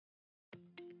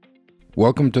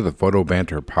Welcome to the Photo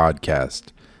Banter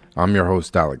Podcast. I'm your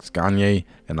host, Alex Gagne,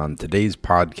 and on today's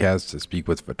podcast, I speak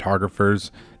with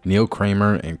photographers Neil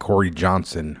Kremer and Corey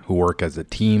Johnson, who work as a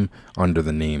team under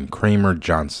the name Kremer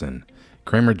Johnson.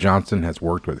 Kremer Johnson has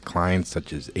worked with clients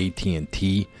such as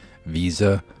AT&T,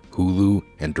 Visa, Hulu,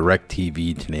 and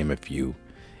DirecTV, to name a few.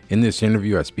 In this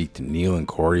interview, I speak to Neil and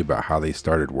Corey about how they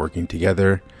started working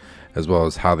together, as well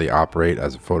as how they operate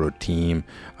as a photo team,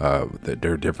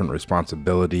 their different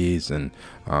responsibilities, and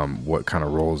what kind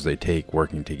of roles they take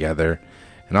working together.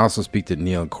 And I also speak to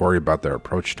Neil and Corey about their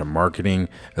approach to marketing,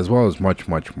 as well as much,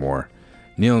 much more.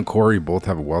 Neil and Corey both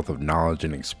have a wealth of knowledge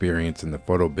and experience in the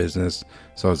photo business,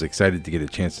 so I was excited to get a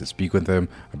chance to speak with them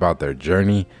about their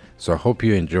journey. So I hope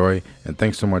you enjoy, and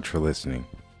thanks so much for listening.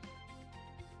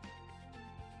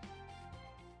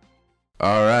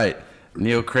 All right.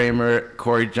 Neil Kremer,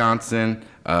 Corey Johnson,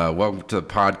 welcome to the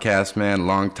podcast, man.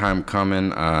 Long time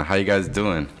coming. How you guys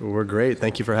doing? We're great.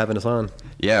 Thank you for having us on.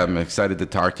 Yeah, I'm excited to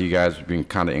talk to you guys. We've been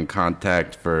kind of in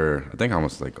contact for, I think,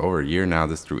 almost like over a year now,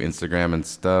 this through Instagram and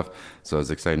stuff. So it's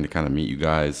exciting to kind of meet you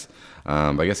guys.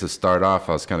 I guess to start off,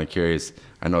 I was kind of curious.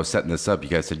 I know setting this up, you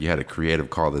guys said you had a creative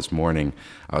call this morning.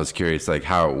 I was curious, like,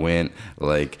 how it went.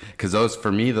 Like, because those,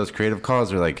 for me, those creative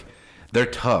calls are like, they're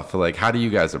tough. Like, how do you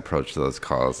guys approach those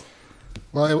calls?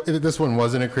 Well, this one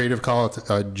wasn't a creative call. It's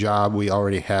a job we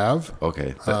already have.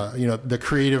 Okay. The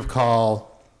creative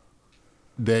call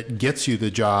that gets you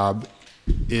the job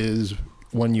is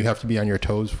one you have to be on your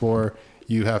toes for.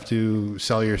 You have to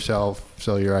sell yourself,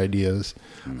 sell your ideas.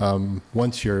 Mm-hmm.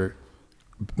 Once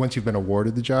you've been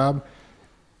awarded the job,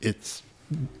 it's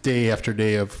day after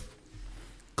day of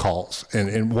calls,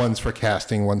 and one's for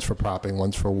casting, one's for propping,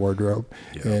 one's for wardrobe,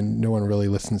 and no one really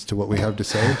listens to what we have to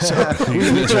say. So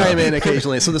we chime in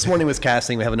occasionally. So this morning was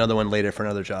casting. We have another one later for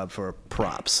another job for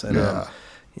props, and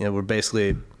we're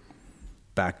basically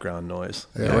background noise.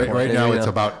 Yeah, right now it's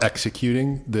about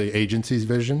executing the agency's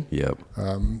vision. Yep.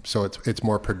 So it's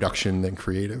more production than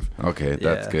creative. Okay,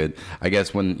 that's good. I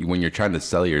guess when you're trying to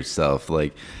sell yourself,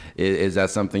 like, is that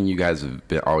something you guys have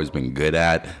always been good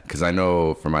at? Because I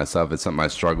know for myself, it's something I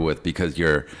struggle with, because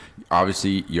you're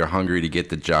hungry to get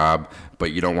the job,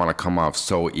 but you don't want to come off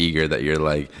so eager that you're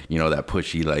like, that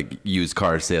pushy, like, used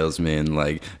car salesman,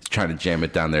 like trying to jam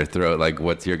it down their throat. Like,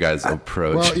 what's your guys'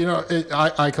 approach? Well,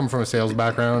 I come from a sales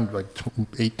background, like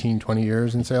 18, 20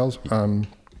 years in sales. The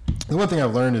one thing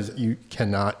I've learned is you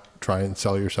cannot try and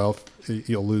sell yourself.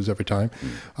 You'll lose every time.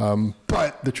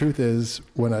 But the truth is,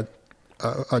 when a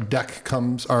deck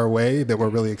comes our way that we're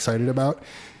really excited about,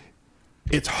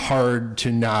 it's hard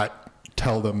to not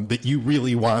tell them that you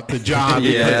really want the job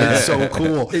because it's so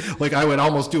cool. Like, I would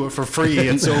almost do it for free.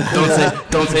 It's so cool.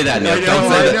 Don't say that, Neil.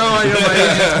 I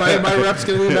know. My rep's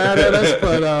gonna be mad at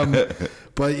us,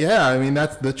 but yeah, I mean,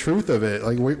 that's the truth of it.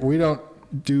 Like, we don't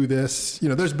do this.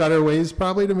 There's better ways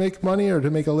probably to make money or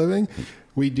to make a living.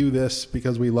 We do this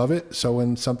because we love it. So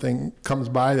when something comes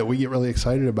by that we get really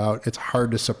excited about, it's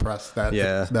hard to suppress that.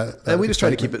 Yeah. And we just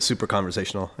try to keep it super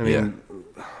conversational. I mean,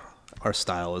 our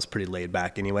style is pretty laid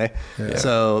back anyway. Yeah.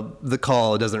 So the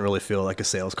call doesn't really feel like a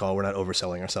sales call. We're not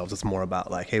overselling ourselves. It's more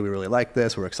about like, hey, we really like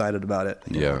this. We're excited about it.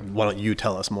 Yeah. Why don't you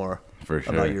tell us more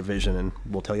about your vision, and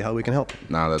we'll tell you how we can help.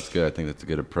 No, that's good. I think that's a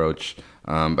good approach.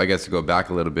 I guess to go back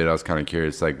a little bit, I was kind of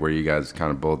curious, like, where you guys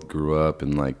kind of both grew up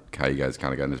and like how you guys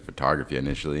kind of got into photography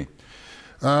initially.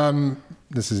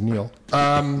 This is Neil.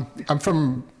 I'm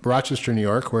from Rochester, New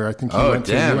York, where I think you went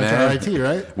to RIT,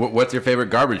 right? What's your favorite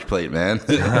garbage plate, man?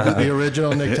 The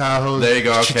original Nick Tahoe's. There you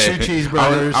go. Okay. Two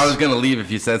cheeseburgers. I was gonna leave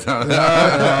if you said something.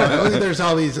 No. There's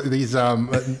all these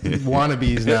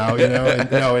wannabes now,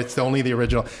 And, no, it's only the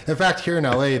original. In fact, here in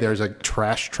LA, there's a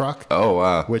trash truck. Oh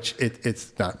wow. Which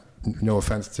it's not. No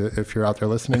offense to if you're out there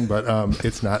listening, but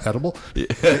it's not edible.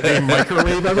 They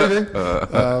microwave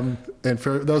everything. And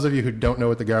for those of you who don't know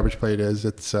what the garbage plate is,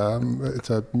 it's a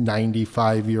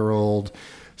 95-year-old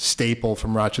staple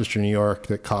from Rochester, New York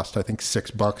that cost, I think,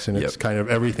 $6, and it's kind of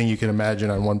everything you can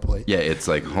imagine on one plate. Yeah, it's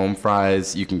like home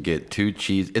fries. You can get 2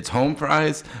 cheese. It's home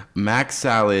fries, mac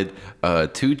salad, 2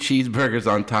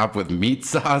 cheeseburgers on top with meat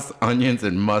sauce, onions,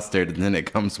 and mustard, and then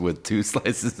it comes with 2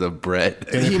 slices of bread.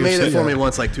 And he made it for me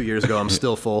once, like 2 years ago. I'm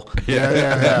still full.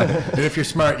 Yeah. And if you're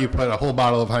smart, you put a whole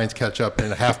bottle of Heinz ketchup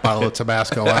and a half bottle of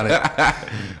Tabasco on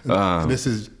it. This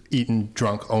is eaten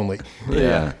drunk only.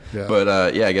 Yeah. But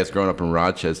I guess growing up in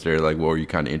Rochester, like, what were you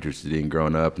kind of interested in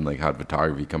growing up, and like how did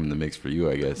photography come in the mix for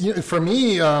you, I guess? For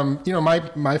me,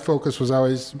 my focus was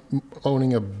always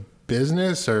owning a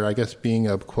business, or I guess being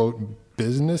a quote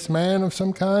businessman of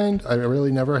some kind. I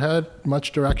really never had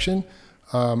much direction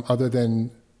other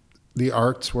than the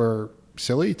arts were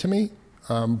silly to me.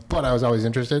 but I was always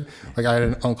interested. Like I had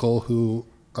an uncle who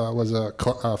was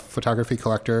a photography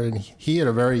collector, and he at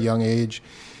a very young age,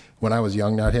 when I was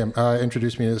young, not him,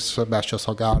 introduced me to Sebastian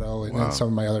Salgado and some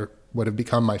of my other, what have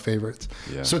become my favorites.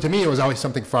 Yeah. So to me, it was always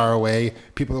something far away.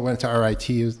 People that went to RIT,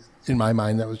 in my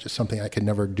mind, that was just something I could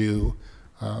never do.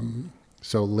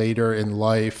 So later in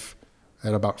life,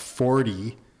 at about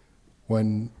 40,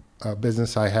 when a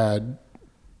business I had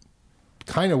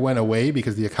kind of went away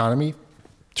because the economy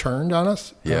turned on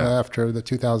us after the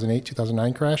 2008,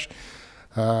 2009 crash,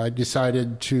 I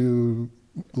decided to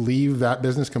leave that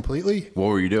business completely. What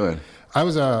were you doing? I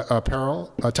was a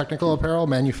technical apparel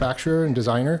manufacturer and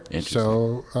designer.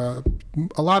 So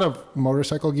a lot of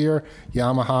motorcycle gear,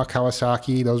 Yamaha,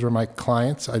 Kawasaki, those were my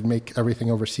clients. I'd make everything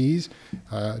overseas,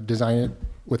 design it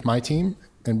with my team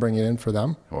and bring it in for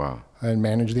them. Wow. And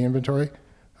manage the inventory.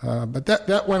 But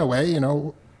that went away,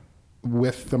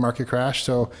 with the market crash.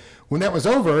 So when that was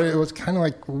over, it was kind of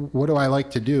like, what do I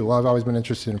like to do? Well, I've always been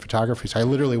interested in photography. So I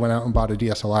literally went out and bought a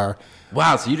DSLR.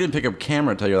 Wow, so you didn't pick up a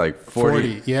camera until you're like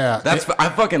 40. Yeah. I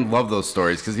fucking love those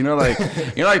stories because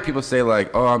like people say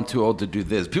like, oh, I'm too old to do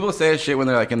this. People say that shit when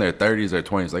they're like in their 30s or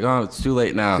 20s, like, oh, it's too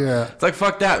late now. Yeah. It's like,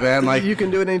 fuck that, man. Like you can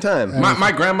do it anytime.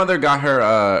 My grandmother got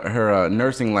her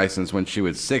nursing license when she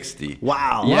was 60.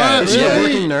 Wow. Yeah. Is she a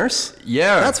working nurse?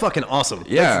 Yeah. That's fucking awesome.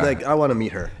 Yeah. That's like, I want to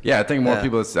meet her. Yeah, I think more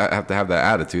people have to have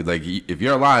that attitude. Like, if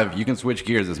you're alive, you can switch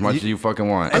gears as much as you fucking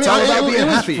want. It's all about being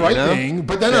happy, frightening,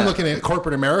 but then I'm looking at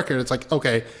corporate America, and it's like,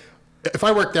 okay, if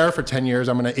I work there for 10 years,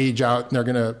 I'm going to age out, and they're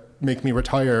going to make me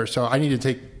retire. So I need to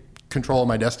take control of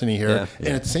my destiny here, and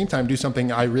at the same time, do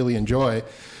something I really enjoy.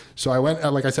 So I went,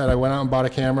 like I said, I went out and bought a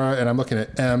camera, and I'm looking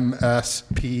at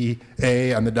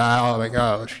MSPA on the dial. I'm like,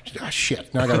 oh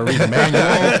shit! Now I got to read the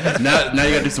manual. now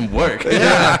you got to do some work.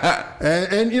 Yeah,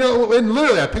 and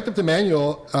literally, I picked up the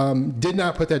manual, did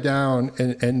not put that down,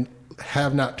 and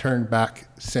have not turned back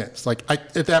since. Like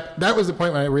that was the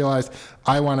point when I realized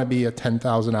I want to be a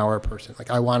 10,000 hour person.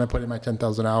 Like I want to put in my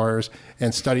 10,000 hours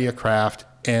and study a craft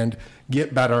and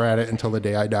get better at it until the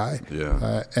day I die.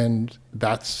 Yeah. And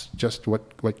that's just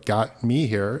what got me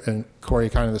here. And Corey,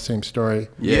 kind of the same story.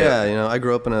 Yeah. I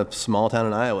grew up in a small town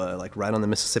in Iowa, like right on the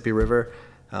Mississippi River.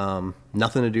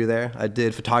 Nothing to do there. I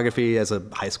did photography as a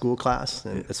high school class.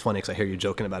 And it's funny because I hear you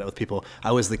joking about it with people.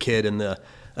 I was the kid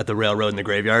at the railroad in the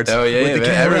graveyards. Oh yeah,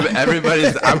 man.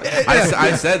 Everybody's.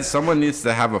 I said someone needs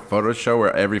to have a photo show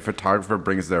where every photographer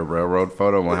brings their railroad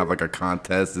photo, and we'll have like a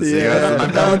contest to see.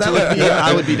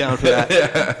 I would be down for that.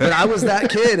 Yeah. But I was that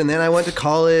kid, and then I went to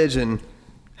college and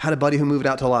had a buddy who moved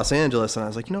out to Los Angeles, and I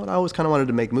was like, you know what? I always kind of wanted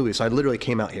to make movies, so I literally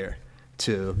came out here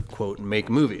to quote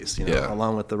make movies,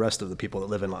 along with the rest of the people that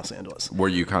live in Los Angeles. Were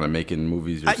you kind of making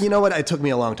movies? You know what? It took me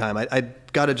a long time. I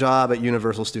got a job at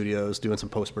Universal Studios doing some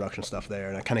post-production stuff there,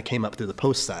 and I kind of came up through the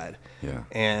post side. Yeah.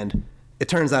 And it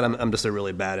turns out I'm just a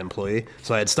really bad employee.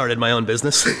 So I had started my own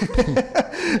business,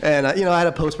 and I had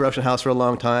a post-production house for a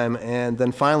long time, and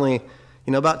then finally,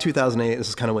 about 2008. This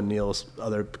is kind of when Neil's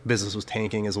other business was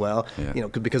tanking as well. Yeah.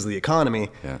 Because of the economy.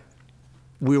 Yeah.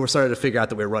 We were starting to figure out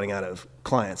that we were running out of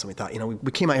clients, and we thought,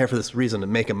 we came out here for this reason to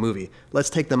make a movie. Let's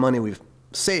take the money we've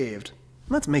saved,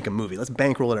 let's make a movie. Let's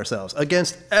bankroll it ourselves.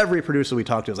 Against every producer we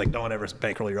talked to was like, don't ever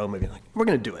bankroll your own movie. Like, we're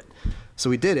going to do it. So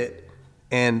we did it,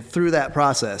 and through that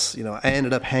process, I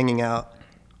ended up hanging out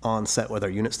on set with our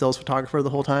unit stills photographer the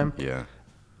whole time. Yeah.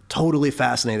 Totally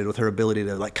fascinated with her ability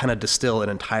to like kind of distill an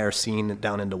entire scene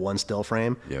down into one still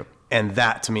frame. Yep. And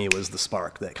that to me was the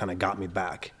spark that kind of got me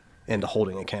back into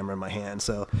holding a camera in my hand.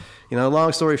 So,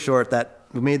 long story short, that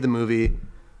we made the movie,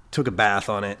 took a bath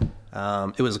on it.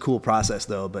 It was a cool process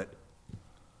though, but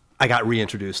I got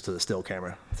reintroduced to the still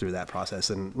camera through that process.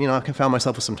 And, I found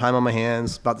myself with some time on my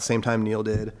hands about the same time Neil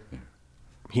did.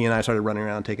 He and I started running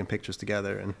around taking pictures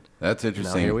together, and that's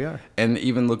interesting. Now here we are. And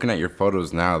even looking at your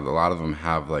photos now, a lot of them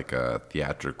have like a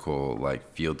theatrical like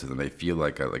feel to them. They feel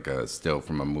like a still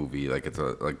from a movie, like it's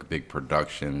like big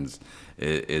productions.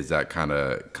 Is that kind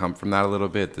of come from that a little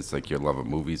bit? That's like your love of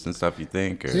movies and stuff, you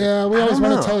think? Or? Yeah, we always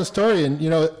want to tell a story, and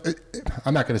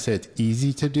I'm not going to say it's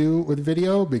easy to do with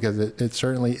video because it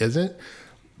certainly isn't.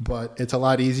 But it's a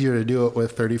lot easier to do it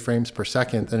with 30 frames per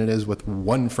second than it is with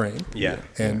one frame. Yeah.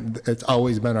 And it's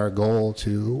always been our goal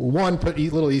to, one, put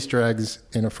little Easter eggs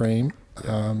in a frame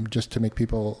just to make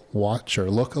people watch or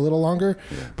look a little longer.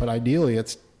 Yeah. But ideally,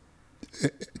 it's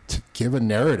to give a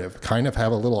narrative, kind of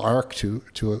have a little arc to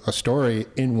a story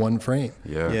in one frame.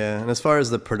 Yeah. Yeah. And as far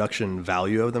as the production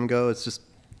value of them go, it's just,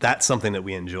 that's something that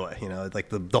we enjoy, like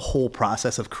the whole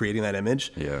process of creating that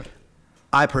image. Yeah.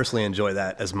 I personally enjoy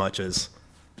that as much as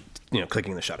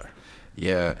clicking the shutter.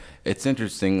 Yeah, it's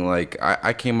interesting. Like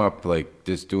I came up like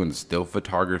just doing still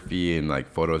photography and like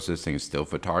photo assisting still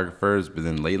photographers, but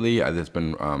then lately I just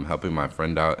been helping my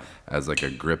friend out as like a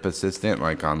grip assistant,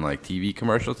 like on like TV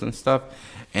commercials and stuff.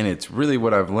 And it's really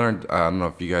what I've learned. I don't know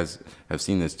if you guys have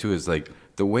seen this too. Is like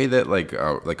the way that like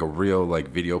a real like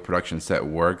video production set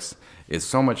works is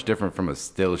so much different from a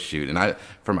still shoot. And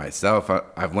for myself,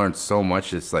 I've learned so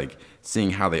much just like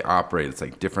seeing how they operate. It's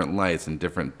like different lights and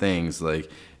different things. Like,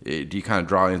 do you kind of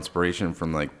draw inspiration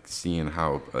from like seeing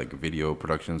how like video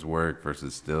productions work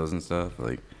versus stills and stuff?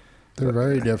 Like, they're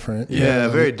very different. Yeah,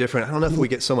 very different. I don't know if we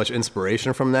get so much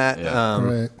inspiration from that.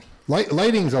 Yeah. Right.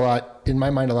 Lighting's in my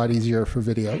mind, a lot easier for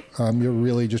video. You're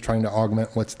really just trying to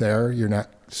augment what's there. You're not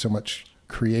so much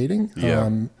creating. Yeah.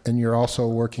 And you're also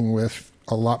working with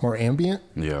a lot more ambient.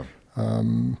 Yeah.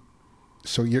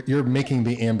 So you're making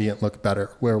the ambient look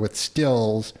better. Where with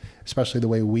stills, especially the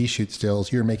way we shoot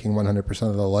stills, you're making 100%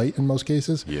 of the light in most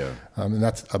cases. Yeah. And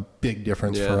that's a big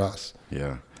difference for us.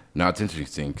 Yeah. No, it's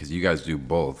interesting because you guys do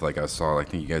both. Like I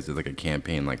think you guys did like a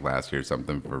campaign like last year or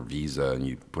something for Visa, and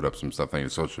you put up some stuff on your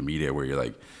social media where you're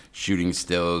like shooting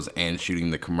stills and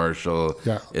shooting the commercial.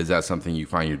 Yeah. Is that something you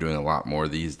find you're doing a lot more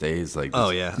these days? Like, Oh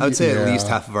yeah, I would say at least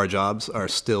half of our jobs are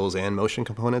stills and motion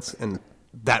components, and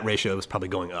that ratio is probably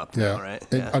going up. Yeah. Now, right?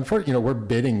 And unfortunately, we're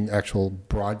bidding actual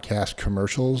broadcast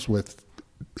commercials with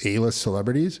A-list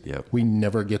celebrities. Yep. We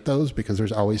never get those because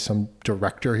there's always some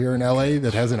director here in LA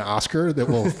that has an Oscar that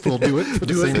will do it for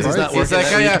the same price. It's like,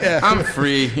 oh yeah, I'm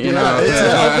free. You know,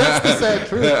 that's the sad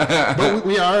truth. But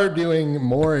we are doing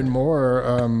more and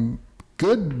more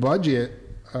good budget,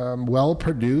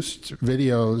 well-produced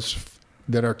videos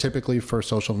that are typically for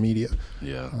social media.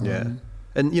 Yeah. Yeah.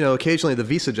 And occasionally the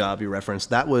Visa job you referenced,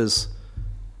 that was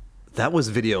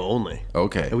video only.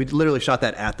 Okay. And we literally shot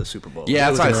that at the Super Bowl. Yeah,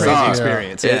 it was that's a what I crazy saw.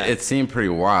 experience. It, Yeah. it seemed pretty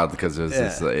wild because it was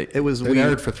just like We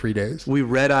aired for 3 days. We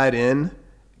red-eyed in,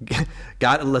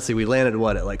 we landed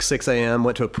at like 6 a.m.,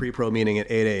 went to a pre-pro meeting at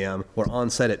 8 a.m. We're on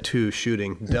set at 2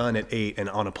 shooting, done at 8 and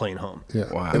on a plane home. Yeah.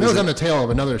 Wow. And that was on the tail of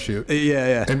another shoot.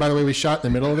 Yeah. And by the way, we shot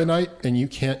in the middle of the night, and you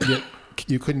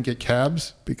couldn't get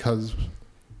cabs because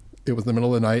it was the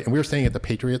middle of the night, and we were staying at the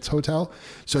Patriots Hotel,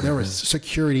 so there was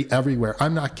security everywhere.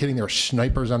 I'm not kidding. There were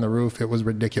snipers on the roof. It was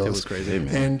ridiculous. It was crazy.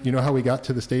 man. And you know how we got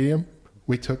to the stadium?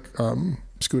 We took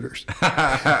scooters.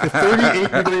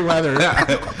 38-degree weather.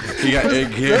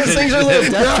 Those things are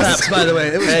little death traps, by the way.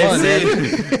 It was fun,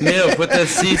 man. Neil, put the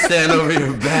C-stand over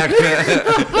your back.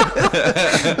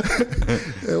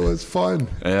 It was fun.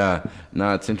 Yeah.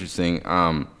 No, it's interesting.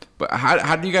 But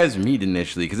how do you guys meet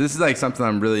initially? Because this is like something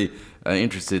I'm really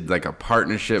interested, like a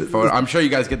partnership photo. I'm sure you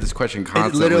guys get this question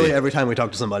constantly. Literally every time we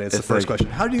talk to somebody, it's the first question.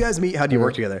 How do you guys meet? How do you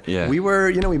work together? Yeah. We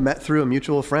met through a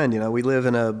mutual friend. We live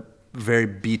in a very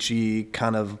beachy,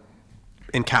 kind of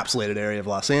encapsulated area of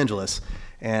Los Angeles.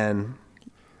 And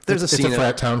there's a scene. It's a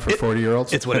frat town for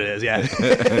 40-year-olds. It's what it is, yeah.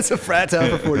 It's a frat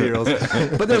town for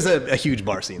 40-year-olds. But there's a huge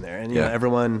bar scene there. And,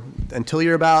 everyone, until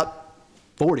you're about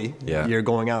 40, you're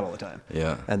going out all the time.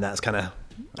 Yeah. And that's kind of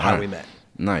how we met.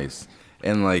 Nice.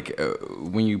 And like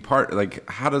when you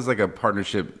how does like a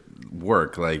partnership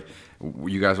work? Like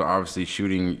you guys are obviously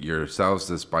shooting yourselves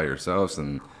just by yourselves,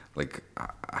 and like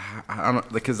I don't know,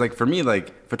 because like for me,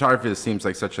 like photography seems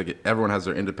like such like everyone has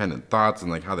their independent thoughts and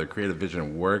like how their creative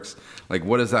vision works. Like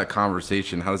what is that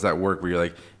conversation? How does that work? Where you're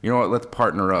like, you know what, let's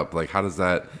partner up. Like how does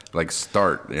that like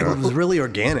start? It was really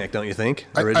organic, don't you think?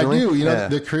 Originally? I do.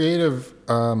 The creative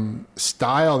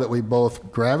style that we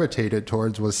both gravitated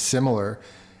towards was similar.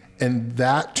 And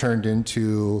that turned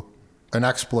into an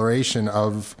exploration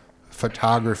of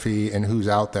photography and who's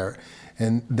out there.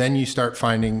 And then you start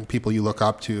finding people you look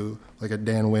up to, like a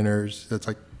Dan Winters. That's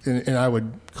like, and I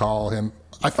would call him,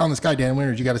 I found this guy, Dan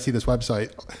Winters, you got to see this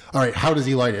website. All right, how does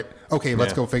he light it? Okay,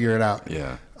 let's go figure it out.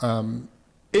 Yeah. And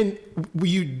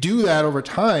you do that over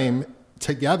time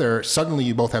together, suddenly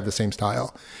you both have the same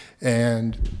style.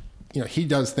 And, he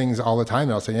does things all the time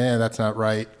that I'll say, that's not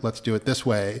right. Let's do it this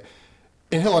way.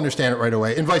 And he'll understand it right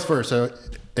away, and vice versa.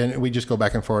 And we just go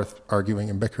back and forth arguing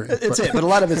and bickering. But a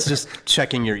lot of it's just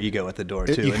checking your ego at the door,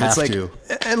 too. You have to.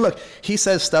 And look, he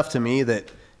says stuff to me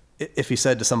that if he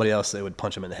said to somebody else, they would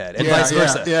punch him in the head, and vice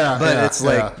versa.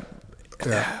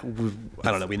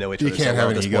 I don't know. We know each other. You can't have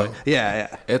an ego.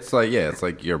 Yeah. It's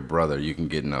like your brother. You can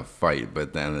get in a fight, but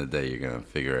at the end of the day, you're gonna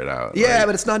figure it out. Yeah,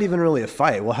 but it's not even really a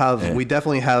fight. We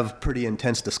definitely have pretty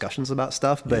intense discussions about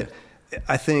stuff. But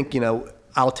I think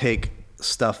I'll take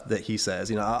stuff that he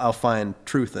says. I'll find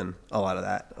truth in a lot of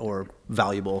that or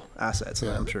valuable assets.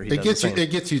 I'm sure he does the same. It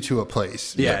gets you to a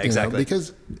place. Yeah, exactly.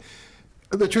 Because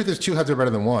the truth is, two heads are better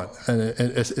than one, and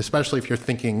especially if you're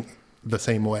thinking the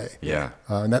same way. Yeah.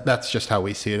 And that's just how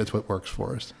we see it. It's what works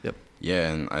for us. Yep.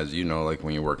 Yeah, and as you know, like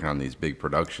when you're working on these big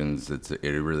productions, it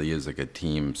really is like a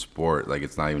team sport. Like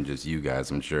it's not even just you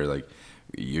guys. I'm sure like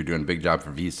you're doing a big job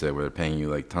for Visa where they're paying you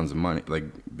like tons of money, like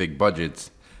big budgets.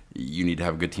 You need to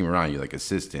have a good team around you, like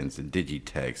assistants and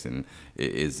digitechs. And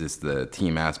is this the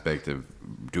team aspect of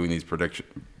doing these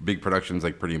big productions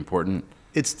like pretty important?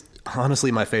 It's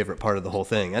honestly my favorite part of the whole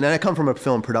thing. And I come from a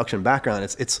film production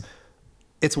background.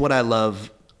 It's what I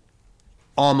love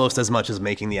almost as much as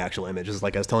making the actual images.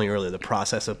 Like I was telling you earlier, the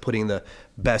process of putting the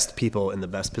best people in the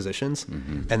best positions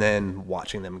and then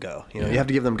watching them go. You have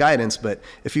to give them guidance, but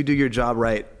if you do your job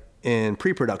right in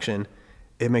pre-production,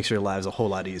 it makes your lives a whole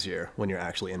lot easier when you're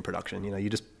actually in production. You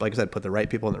just, like I said, put the right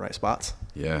people in the right spots.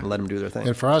 Yeah. And let them do their thing.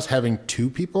 And for us, having two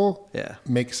people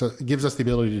gives us the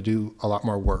ability to do a lot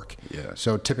more work. Yeah.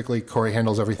 So typically Corey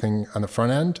handles everything on the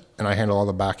front end, and I handle all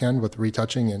the back end with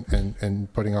retouching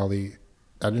and putting all the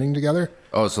editing together.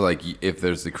 Oh, so like if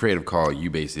there's the creative call, you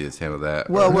basically just handle that.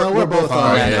 Well, we're both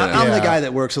on that. Yeah. I'm the guy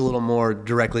that works a little more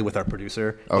directly with our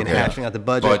producer in hashing out the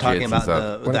budget, talking about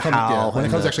the how. When it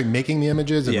comes to actually making the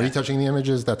images and retouching the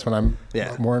images, that's when I'm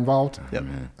more involved. Yep.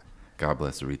 Man. God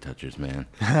bless the retouchers, man.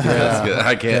 That's good.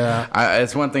 I can't.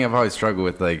 It's one thing I've always struggled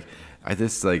with. Like, I'm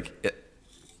just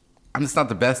not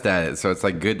the best at it. So it's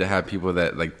like good to have people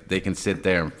that like they can sit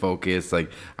there and focus.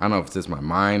 Like, I don't know if it's just my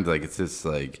mind. Like, it's just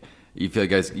like. You feel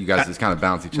like you guys just kind of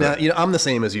balance each other. No, I'm the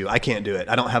same as you. I can't do it.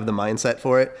 I don't have the mindset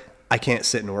for it. I can't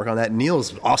sit and work on that.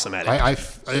 Neil's awesome at it.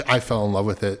 I fell in love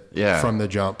with it from the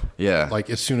jump. Yeah. Like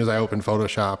as soon as I opened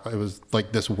Photoshop, it was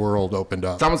like this world opened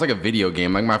up. It's almost like a video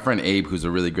game. Like my friend Abe, who's a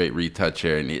really great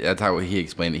retoucher, and that's how he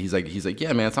explained it. He's like,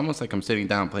 yeah, man, it's almost like I'm sitting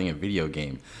down playing a video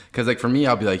game. Because like for me,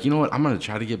 I'll be like, you know what, I'm gonna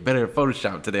try to get better at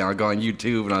Photoshop today. I'll go on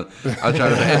YouTube and I'll try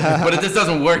to, but it just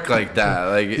doesn't work like that.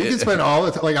 Like you can spend all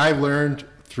the time. Like I've learned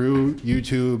through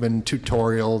YouTube and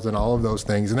tutorials and all of those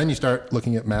things. And then you start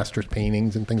looking at masters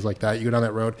paintings and things like that. You go down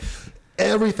that road.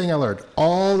 Everything I learned,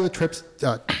 all the trips,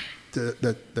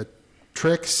 the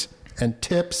tricks and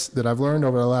tips that I've learned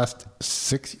over the last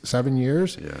 6-7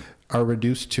 years are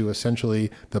reduced to essentially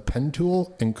the pen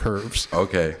tool and curves.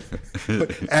 Okay.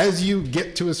 But as you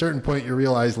get to a certain point, you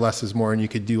realize less is more, and you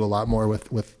could do a lot more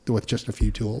with just a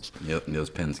few tools. Neil's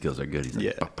pen skills are good. He's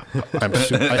like,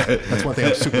 that's one thing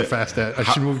I'm super fast at. I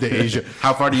should move to Asia.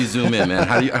 How far do you zoom in,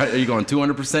 man? Are you going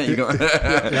 200%? You going?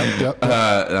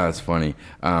 That's funny.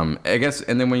 I guess.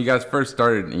 And then when you guys first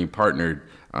started and you partnered,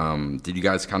 did you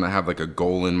guys kind of have like a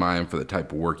goal in mind for the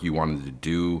type of work you wanted to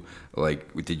do?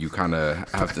 Like, did you kind of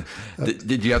have to?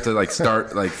 Did you have to like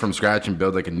start like from scratch and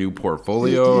build like a new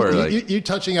portfolio, or like you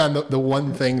touching on the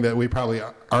one thing that we probably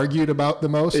argued about the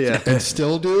most and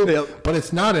still do, but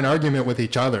it's not an argument with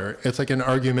each other. It's like an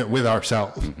argument with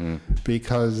ourselves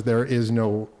because there is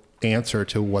no answer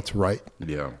to what's right.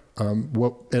 Yeah.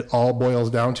 What it all boils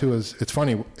down to is, it's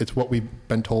funny. It's what we've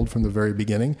been told from the very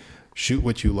beginning: shoot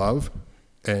what you love,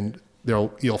 and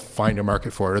you'll find a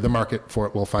market for it, or the market for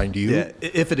it will find you. Yeah,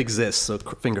 if it exists. So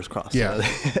fingers crossed. Yeah.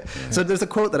 So there's a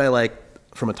quote that I like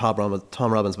from a Tom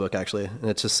Robbins book, actually, and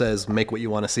it just says, "Make what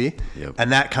you want to see." Yep.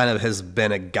 And that kind of has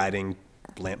been a guiding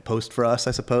lamppost for us,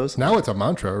 I suppose. Now it's a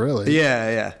mantra, really.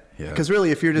 Yeah. Because really,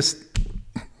 if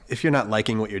you're not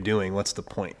liking what you're doing, what's the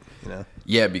point?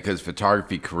 Yeah, because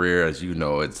photography career, as you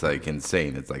know, it's like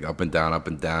insane. It's like up and down, up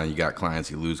and down. You got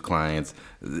clients, you lose clients.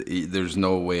 There's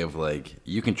no way of like,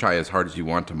 you can try as hard as you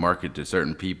want to market to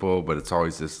certain people, but it's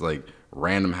always just like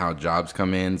random how jobs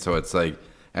come in. So it's like,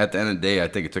 at the end of the day, I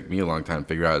think it took me a long time to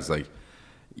figure out, it's like,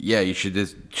 yeah, you should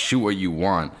just shoot what you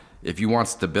want. If you want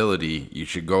stability, you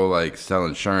should go like sell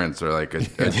insurance or like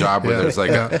a job where there's like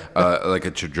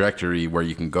a trajectory where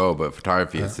you can go. But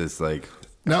photography, it's just like,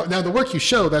 Now the work you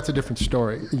show, that's a different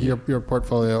story. Your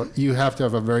portfolio, you have to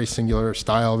have a very singular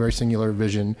style, very singular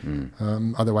vision.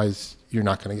 Otherwise, you're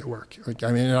not going to get work. Like,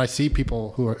 I mean, and I see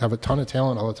people who have a ton of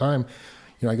talent all the time.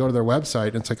 I go to their website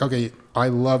and it's like, okay, I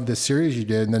love this series you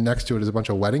did, and then next to it is a bunch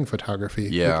of wedding photography.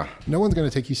 Yeah. Like, no one's going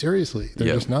to take you seriously.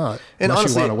 They're just not. And unless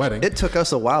honestly, you want a wedding. it took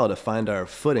us a while to find our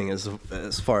footing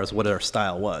as far as what our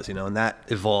style was, and that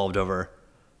evolved over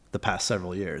the past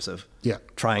several years of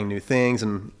trying new things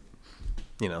and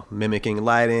mimicking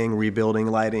lighting, rebuilding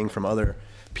lighting from other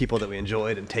people that we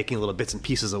enjoyed, and taking little bits and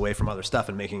pieces away from other stuff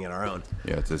and making it our own.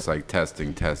 Yeah, it's just like testing,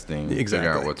 Exactly. figure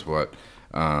out what's what.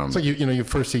 It's like you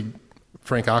first see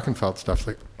Frank Ockenfeld stuff,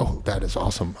 like, oh, that is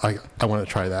awesome. I want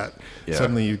to try that. Yeah.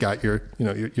 Suddenly you got your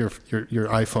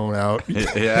iPhone out.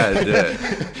 Yeah, it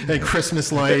did. And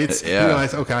Christmas lights. Yeah. You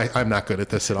realize, okay, I'm not good at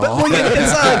this at all. Well,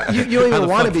 you don't even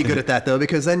want to be good at that though,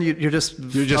 because then you're just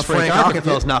Frank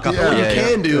Ockenfeld's knockoff. Yeah. What you Yeah,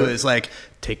 can do is like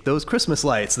take those Christmas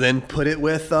lights, then put it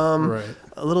with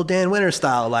a little Dan Winter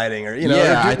style lighting, or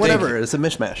or whatever. It's a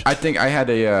mishmash. I think I had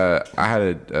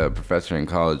a professor in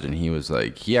college, and he was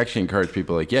like, he actually encouraged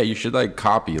people like, yeah, you should like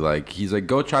copy, like he's like,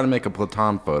 go try to make a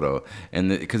Platon photo, and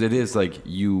because it is like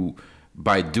you,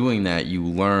 by doing that you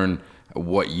learn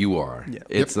what you are. Yeah.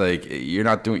 It's like you're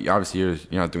not doing you're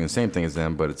not doing the same thing as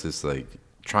them, but it's just like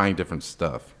trying different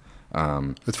stuff.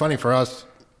 It's funny for us.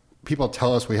 People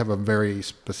tell us we have a very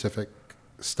specific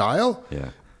style. Yeah.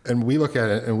 And we look at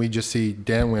it and we just see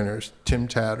Dan Winters, Tim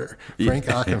Tatter, Frank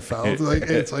Ockenfeld.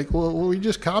 It's like, well, we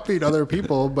just copied other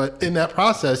people, but in that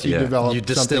process, you develop. You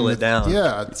distill it down.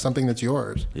 Yeah, something that's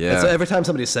yours. Yeah. And so every time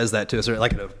somebody says that to us, or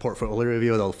like in a portfolio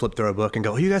review, they'll flip through a book and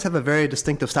go, "Oh, you guys have a very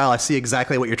distinctive style. I see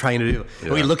exactly what you're trying to do." Yeah.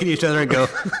 And we look at each other and go,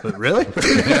 "Really?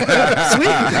 Sweet.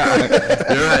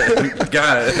 You're right.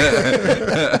 Got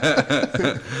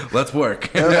it. Let's work."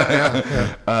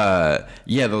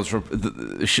 Those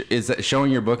is that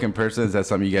showing your book in person, is that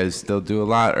something you guys still do a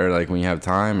lot, or like when you have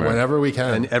time, or whenever we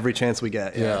can, and every chance we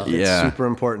get? It's super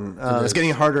important. It's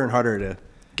getting harder and harder to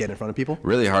get in front of people.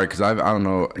 Really hard, because I don't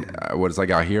know what it's like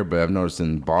out here, but I've noticed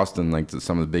in Boston, like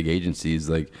some of the big agencies,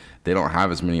 like they don't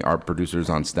have as many art producers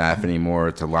on staff anymore.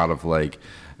 It's a lot of like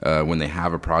when they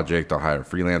have a project, they'll hire a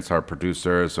freelance art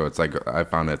producer. So it's like, I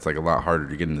found it's like a lot harder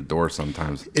to get in the door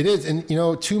sometimes. It is. And I think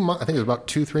it was about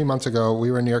 2-3 months ago,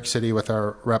 we were in New York City with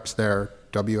our reps there,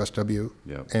 WSW.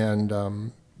 Yep.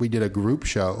 And we did a group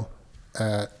show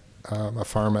at a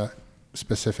pharma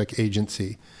specific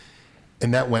agency.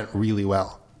 And that went really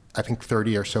well. I think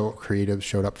 30 or so creatives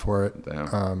showed up for it.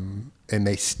 And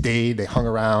they stayed, they hung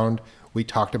around. We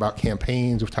talked about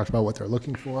campaigns. We talked about what they're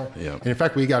looking for. Yeah. And in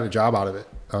fact, we got a job out of it,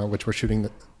 which we're shooting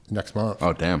next month.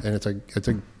 Oh, damn. And it's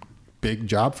a big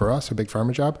job for us, a big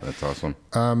pharma job. That's awesome.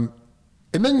 And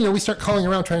then, we start calling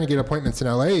around trying to get appointments in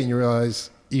LA, and you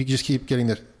realize you just keep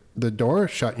getting the door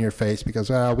shut in your face because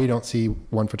we don't see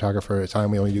one photographer at a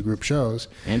time. We only do group shows.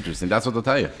 Interesting. That's what they'll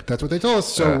tell you. That's what they told us.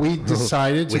 So we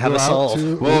decided to go out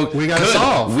to. Well, we got to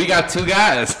solve. We got 2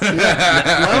 guys.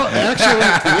 Well,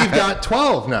 actually, we've got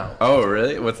 12 now. Oh,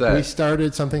 really? What's that? We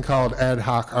started something called Ad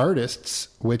Hoc Artists,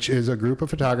 which is a group of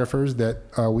photographers that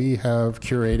we have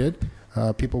curated.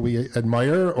 People we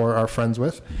admire or are friends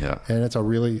with. Yeah. And it's a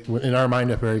really, in our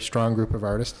mind, a very strong group of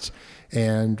artists.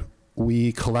 And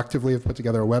we collectively have put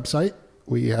together a website.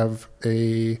 We have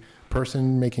a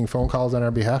person making phone calls on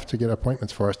our behalf to get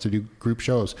appointments for us to do group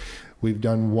shows. We've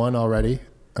done one already.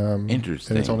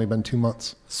 Interesting. And it's only been 2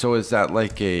 months. So is that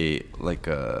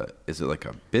is it like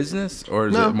a business, or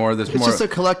is it more this? It's just a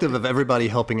collective of everybody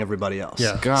helping everybody else.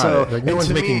 Yeah. Got it. Like no one's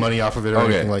making money off of it or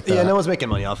anything like that. Yeah, no one's making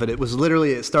money off it.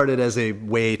 It started as a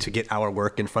way to get our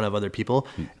work in front of other people.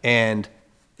 And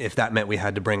if that meant we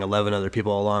had to bring 11 other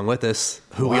people along with us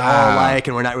who we all like,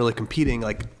 and we're not really competing,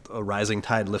 like a rising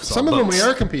tide lifts all boats. Some of them we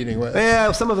are competing with.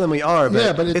 Yeah, some of them we are.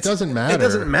 But but it doesn't matter. It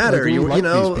doesn't matter. Like,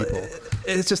 these people.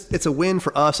 It's a win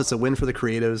for us. It's a win for the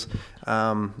creatives.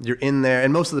 You're in there,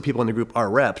 and most of the people in the group are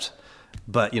repped,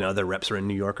 but their reps are in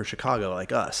New York or Chicago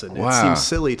like us, and it seems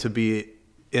silly to be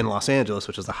in Los Angeles,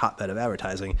 which is a hotbed of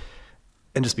advertising,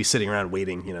 and just be sitting around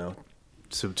waiting,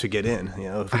 to get in.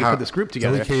 If we put this group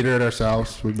together, we cater it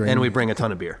ourselves. We bring a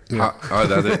ton of beer. Yeah.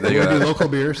 We do local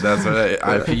beers. That's right.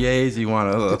 IPAs. You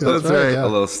want a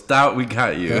little stout? We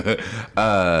got you.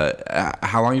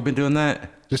 How long you been doing that?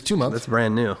 Just 2 months. That's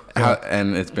brand new.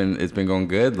 And it's been going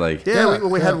good. Like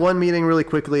we had one meeting really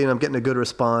quickly, and I'm getting a good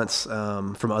response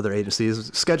from other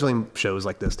agencies. Scheduling shows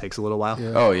like this takes a little while.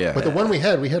 Yeah. Oh yeah. But the one we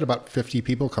had about 50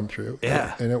 people come through.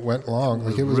 Yeah. And it went long.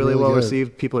 Like it was really well good.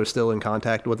 received. People are still in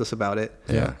contact with us about it.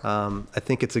 Yeah. I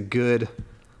think it's a good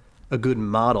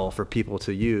model for people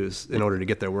to use in order to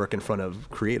get their work in front of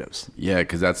creatives. Yeah,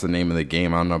 because that's the name of the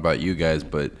game. I don't know about you guys,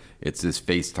 but it's this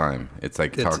FaceTime. It's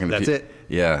like talking to people. That's it.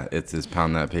 Yeah, it's this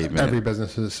pound that pavement. Every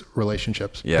business's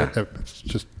relationships. Yeah. It's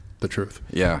just the truth.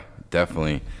 Yeah,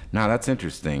 definitely. No, that's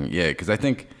interesting. Yeah, because I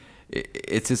think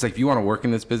it's just like if you want to work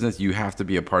in this business, you have to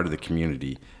be a part of the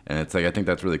community. And it's like I think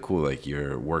that's really cool. Like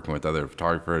you're working with other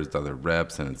photographers, other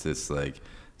reps, and it's just like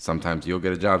sometimes you'll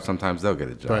get a job, sometimes they'll get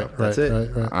a job. Right, That's it.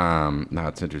 Right. No,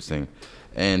 it's interesting.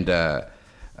 And,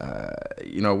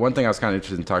 one thing I was kind of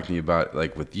interested in talking to you about,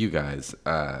 like with you guys,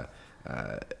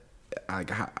 like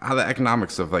how the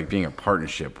economics of like being a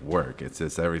partnership work. It's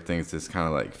just everything's just kind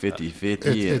of like 50-50.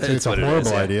 It's a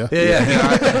horrible idea.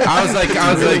 I was like,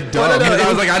 dumb. I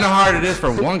was like, I know how hard it is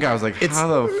for one guy. I was like, how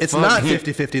the it's fuck? not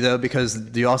 50-50 though,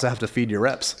 because you also have to feed your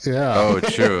reps. Yeah. Oh,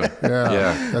 true.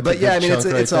 Yeah. But yeah, I mean,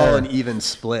 it's all an even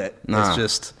split. Nah. It's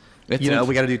just, you know,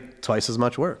 we got to do twice as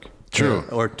much work. True.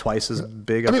 Or twice as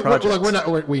big a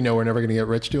project. We know we're never going to get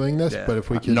rich doing this, but if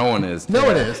we can... No one is. No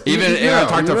one is. Even I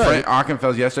talked to Frank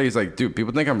Ockenfeld yesterday. He's like, dude,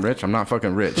 people think I'm rich. I'm not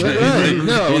fucking rich. Right.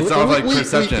 No, it's all like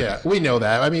perception. We know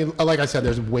that. I mean, like I said,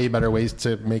 there's way better ways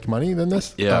to make money than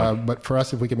this. Yeah. But for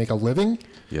us, if we can make a living...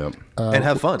 Yep. And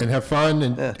have fun.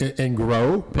 And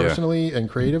grow personally and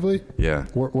creatively,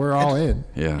 we're all in.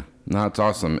 Yeah. No, it's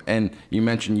awesome. And you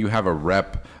mentioned you have a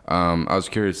rep. I was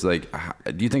curious, like,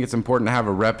 do you think it's important to have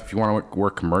a rep if you want to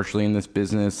work commercially in this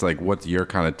business? Like, what's your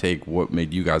kind of take? What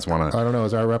made you guys want to? I don't know.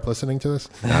 Is our rep listening to this?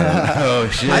 Oh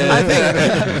shit!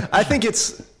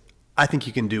 I think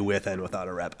you can do with and without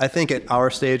a rep. I think at our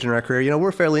stage in our career, you know,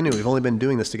 we're fairly new. We've only been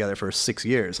doing this together for 6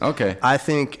 years. Okay. I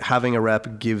think having a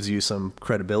rep gives you some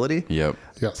credibility. Yep.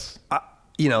 Yes.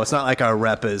 You know, it's not like our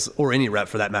rep is, or any rep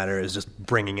for that matter, is just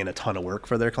bringing in a ton of work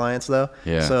for their clients, though.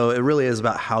 Yeah. So it really is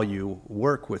about how you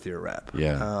work with your rep.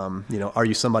 Yeah. You know, are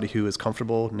you somebody who is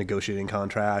comfortable negotiating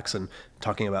contracts and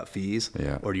talking about fees?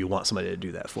 Yeah. Or do you want somebody to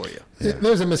do that for you? Yeah.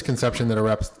 There's a misconception that a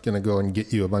rep's going to go and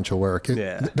get you a bunch of work.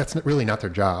 That's really not their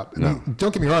job. No. I mean,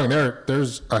 don't get me wrong.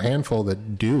 There's a handful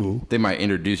that do. They might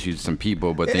introduce you to some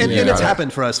people, but and it's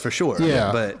happened for us for sure.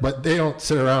 Yeah. But they don't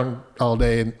sit around all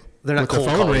day and they're not cold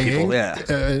calling people. Yeah.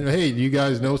 Hey, do you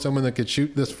guys know someone that could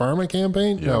shoot this pharma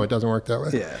campaign? Yeah. No, it doesn't work that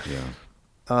way. Yeah.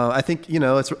 I think, you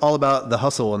know, it's all about the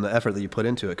hustle and the effort that you put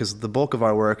into it, because the bulk of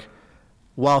our work,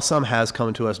 while some has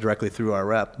come to us directly through our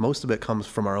rep, most of it comes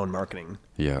from our own marketing.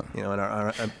 Yeah. You know,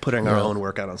 and putting our own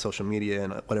work out on social media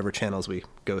and whatever channels we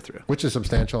go through. Which is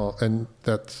substantial, and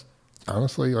that's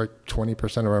honestly like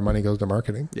 20% of our money goes to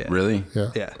marketing. Yeah. Really?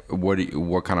 Yeah.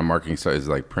 What kind of marketing stuff is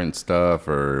it, like print stuff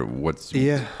or what's?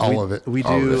 Yeah. All of it. We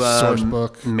do source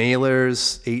book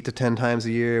mailers 8 to 10 times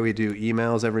a year. We do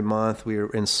emails every month. We're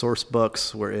in source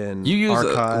books. We're in You use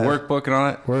archive. a workbook and all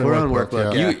that? We're on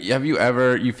workbook. Yeah. Have you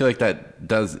ever? You feel like that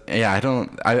does? Yeah, I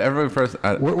don't.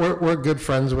 We're good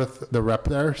friends with the rep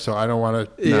there, so I don't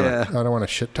want to. Yeah. I don't want to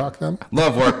shit talk them.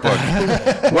 Love workbook.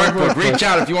 Workbook. Reach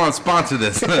out if you want to sponsor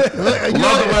this. Love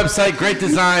the website. Great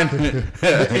design.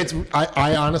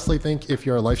 I honestly think if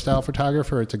you're a lifestyle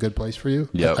photographer, it's a good place for you.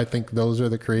 Yep. I think those are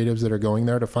the creatives that are going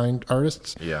there to find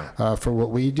artists. Yeah. For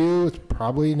what we do, it's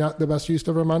probably not the best use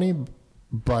of our money,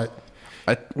 but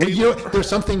there's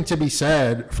something to be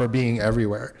said for being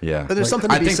everywhere. Yeah. But there's something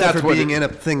to be said for being in a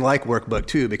thing like workbook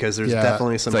too, because there's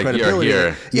definitely some credibility.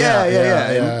 You're here.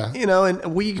 Yeah. And, you know,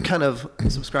 and we kind of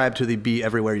subscribe to the be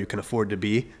everywhere you can afford to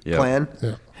be plan.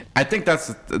 Yeah. I think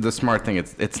that's the smart thing.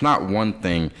 It's not one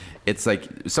thing. It's like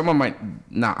someone might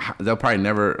not. They'll probably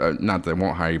never. Not they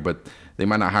won't hire you, but they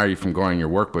might not hire you from going on your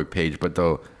workbook page. But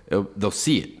they'll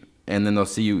see it, and then they'll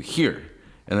see you here,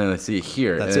 and then they see it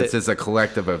here. That's and it's just a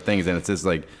collective of things, and it's just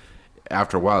like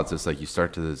after a while, it's just like you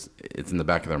start to. It's in the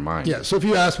back of their mind. Yeah. So if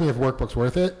you ask me if workbook's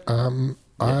worth it,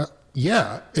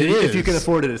 yeah, it is. If you can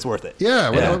afford it, it's worth it.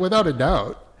 Yeah, without a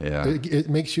doubt. Yeah. It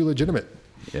makes you legitimate.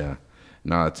 Yeah.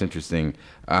 No, it's interesting.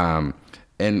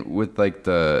 And with like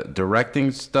the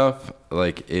directing stuff,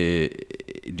 like, do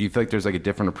you feel like there's like a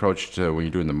different approach to when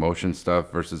you're doing the motion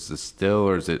stuff versus the still,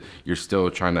 or is it you're still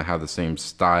trying to have the same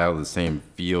style, the same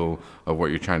feel of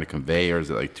what you're trying to convey, or is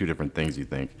it like two different things you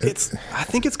think? I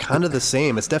think it's kind of the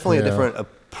same. It's definitely a different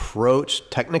approach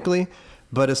technically,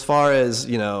 but as far as,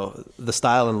 you know, the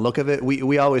style and look of it,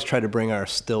 we always try to bring our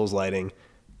stills lighting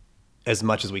as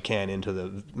much as we can into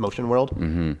the motion world.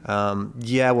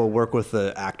 Mm-hmm. We'll work with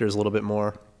the actors a little bit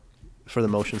more for the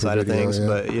motion side of things,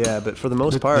 but for the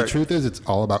most part, the truth is it's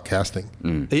all about casting,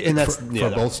 and that's for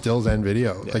both stills and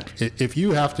video. Yeah. Like if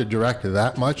you have to direct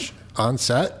that much on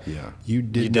set, you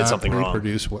did not something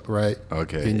reproduce right,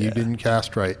 and you didn't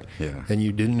cast right, and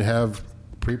you didn't have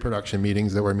pre-production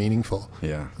meetings that were meaningful.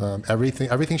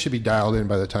 Everything should be dialed in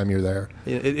by the time you're there.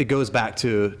 It goes back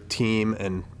to team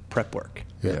and prep work.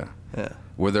 Yeah.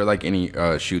 Were there like any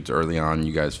shoots early on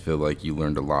you guys feel like you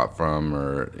learned a lot from,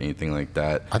 or anything like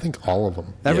that? I think all of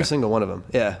them. Every single one of them.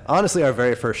 Yeah. Honestly, our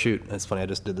very first shoot, it's funny, I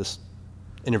just did this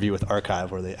interview with Archive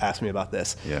where they asked me about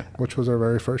this. Yeah. Which was our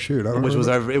very first shoot? It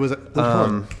was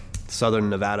Southern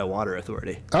Nevada Water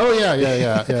Authority. Oh,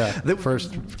 yeah.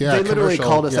 They literally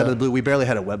called us out of the blue. We barely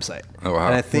had a website. Oh, wow.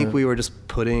 And I think we were just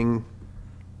putting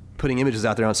images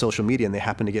out there on social media, and they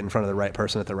happened to get in front of the right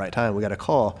person at the right time. We got a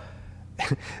call.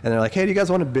 And they're like, hey, do you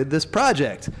guys want to bid this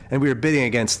project? And we were bidding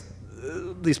against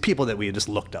these people that we just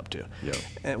looked up to. Yep.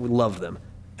 And we loved them.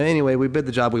 Anyway, we bid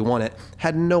the job, we won it,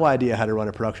 had no idea how to run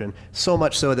a production, so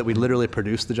much so that we literally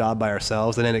produced the job by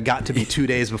ourselves, and then it got to be 2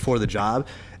 days before the job,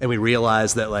 and we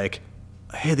realized that, like,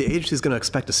 hey, the agency's going to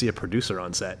expect to see a producer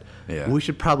on set. Yeah. We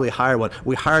should probably hire one.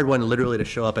 We hired one literally to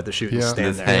show up at the shoot and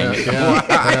stand there.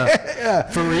 Yeah.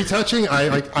 For retouching,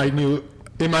 I knew,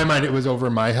 in my mind, it was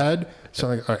over my head, so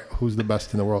I'm like, all right, who's the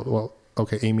best in the world? Well,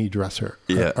 okay, Amy Dresser.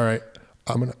 Yeah. All right,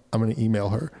 I'm gonna email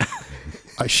her.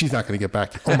 She's not going to get back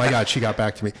to me. Oh my God, she got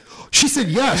back to me. She said,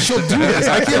 yeah, she'll do this.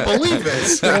 I can't believe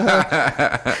this.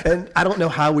 And I don't know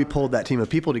how we pulled that team of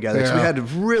people together. Yeah. So we had a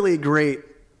really great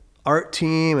art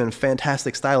team and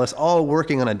fantastic stylists all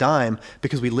working on a dime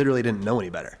because we literally didn't know any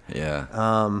better. Yeah.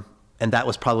 And that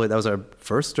was our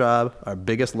first job, our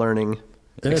biggest learning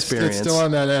experience. It's still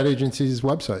on that ad agency's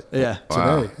website. Yeah. Today.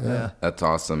 Wow. Yeah. That's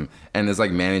awesome. And it's like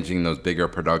managing those bigger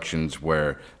productions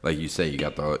where, like you say, you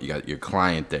got your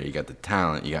client there, you got the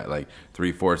talent, you got like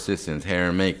 3-4 assistants, hair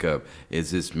and makeup. Is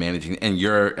this managing? And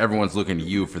everyone's looking to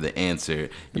you for the answer.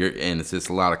 And it's just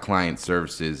a lot of client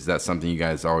services. Is that something you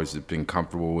guys always have been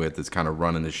comfortable with? It's kind of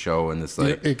running the show and this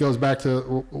like. It goes back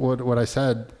to what I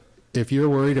said. If you're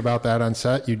worried about that on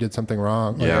set, you did something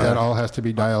wrong. Like, that all has to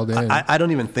be dialed in. I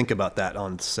don't even think about that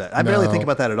on set. I barely think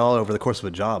about that at all over the course of a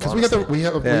job. Because we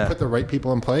put the right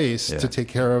people in place to take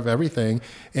care of everything,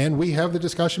 and we have the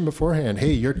discussion beforehand.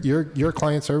 Hey, your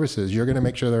client services. You're going to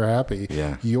make sure they're happy.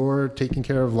 Yeah. You're taking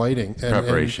care of lighting,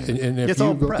 preparation. And if it's you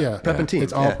all go, prep and team.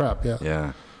 It's all prep. Yeah.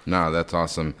 Yeah. No, that's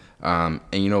awesome. And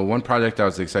one project I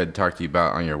was excited to talk to you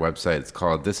about on your website. It's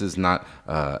called "This Is Not."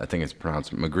 I think it's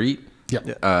pronounced Magritte.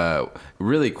 Yeah.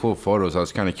 Really cool photos. I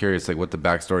was kind of curious, like what the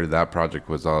backstory to that project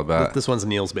was all about. This one's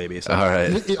Neil's baby. So. All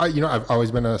right. I've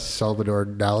always been a Salvador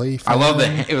Dali fan. I love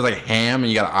it was like ham and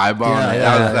you got an eyeball.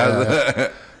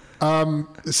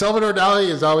 Salvador Dali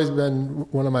has always been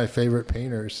one of my favorite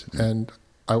painters, and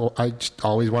I just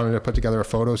always wanted to put together a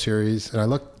photo series. And I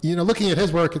looking at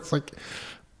his work, it's like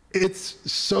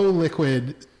it's so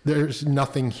liquid. There's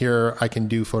nothing here I can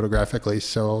do photographically.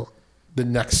 So the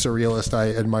next surrealist I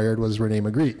admired was Rene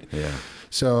Magritte. Yeah.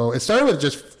 So it started with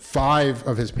just 5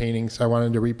 of his paintings I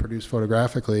wanted to reproduce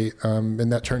photographically, and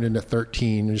that turned into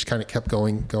 13 and just kind of kept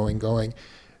going.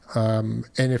 And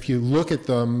if you look at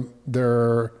them,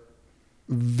 they're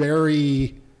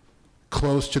very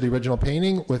close to the original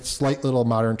painting with slight little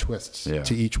modern twists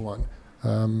to each one.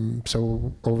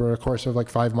 So over a course of like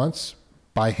 5 months,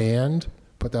 by hand,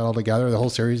 put that all together. The whole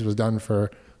series was done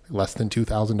for less than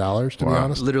 $2,000 to be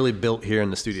honest. Literally built here in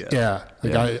the studio. Yeah.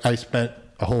 I spent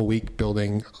a whole week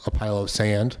building a pile of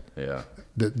sand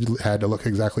that had to look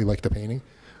exactly like the painting.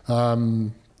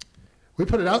 We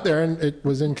put it out there and it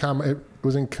was in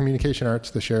communication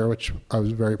arts this year, which I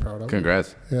was very proud of.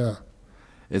 Congrats. Yeah.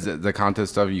 Is it the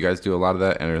contest stuff? You guys do a lot of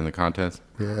that, enter in the contest?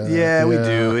 Yeah, we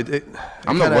do.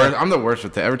 I'm the worst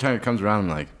with it. Every time it comes around, I'm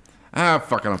like,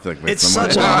 fuck, I don't feel like it's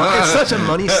such a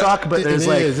money suck, but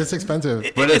it's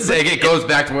expensive. But it goes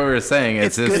back to what we were saying.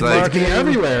 It's just like marketing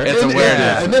everywhere. It's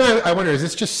awareness. And then I wonder, is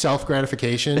this just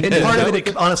self-gratification?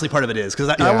 Honestly, part of it is because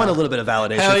I want a little bit of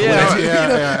validation. Hell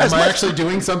yeah. Am I actually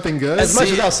doing something good? As much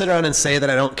as I'll sit around and say that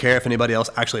I don't care if anybody else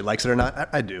actually likes it or not,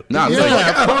 I do. No,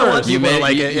 of course. You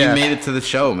made it to the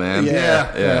show, man.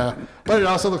 Yeah. But it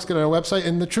also looks good on a website,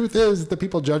 and the truth is, the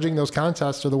people judging those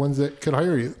contests are the ones that could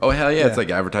hire you. Oh hell yeah! It's like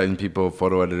advertising people,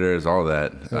 photo editors, all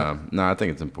that. No, I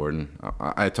think it's important.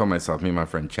 I told myself, me and my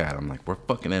friend Chad, I'm like, we're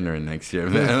fucking entering next year,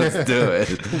 man. Let's do it.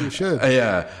 You should.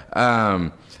 Yeah.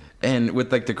 And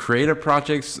with like the creative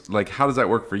projects, like how does that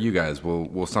work for you guys?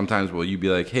 Sometimes will you be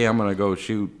like, hey, I'm gonna go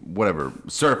shoot whatever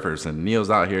surfers, and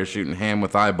Neil's out here shooting ham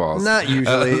with eyeballs? Not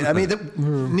usually. I mean,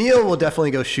 Neil will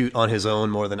definitely go shoot on his own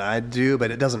more than I do,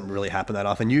 but it doesn't really happen that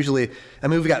often. Usually, I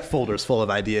mean, we've got folders full of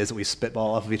ideas that we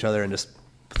spitball off of each other and just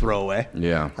throw away.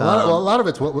 Yeah. A lot of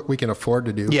it's what we can afford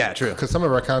to do. Yeah, true. Because some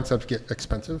of our concepts get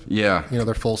expensive. Yeah.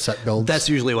 They're full set builds. That's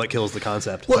usually what kills the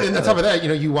concept. Well, and on top of that,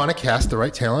 you want to cast the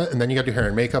right talent, and then you got your hair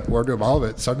and makeup, wardrobe, all of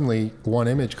it. Suddenly, one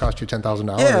image costs you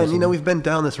 $10,000. Yeah, and we've been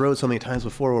down this road so many times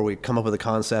before where we come up with a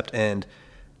concept and,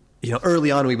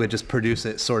 early on we would just produce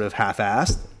it sort of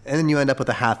half-assed, and then you end up with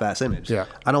a half-ass image. Yeah.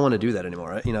 I don't want to do that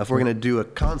anymore. Right? If we're going to do a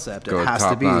concept, it has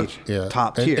to be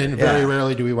top tier. And very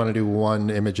rarely do we want to do one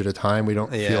image at a time. We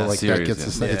don't feel like series, that gets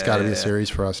us. It's got to be a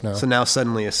series for us now. So now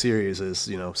suddenly a series is,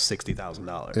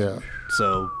 $60,000. Yeah.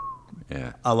 So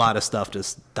a lot of stuff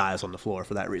just dies on the floor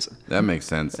for that reason. That makes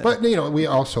sense. But, we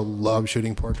also love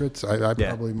shooting portraits. I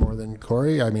probably more than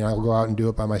Corey. I mean, I'll go out and do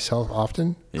it by myself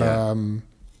often. Yeah.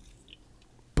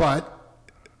 But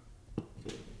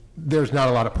there's not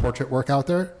a lot of portrait work out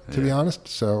there, to be honest.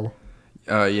 So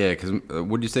Yeah, because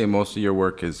would you say most of your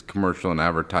work is commercial and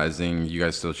advertising? You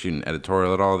guys still shooting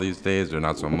editorial at all these days, or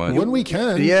not so much? When we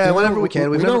can. Yeah, whenever we can.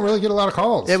 We don't really get a lot of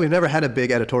calls. Yeah, we've never had a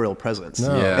big editorial presence.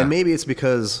 No. Yeah. And maybe it's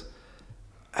because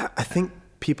I think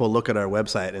people look at our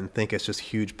website and think it's just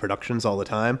huge productions all the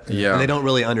time. Yeah. And they don't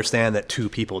really understand that 2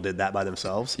 people did that by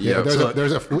themselves. Yeah. But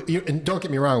and don't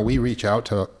get me wrong, we reach out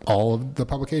to all of the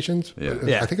publications.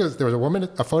 Yeah. I think there was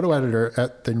a photo editor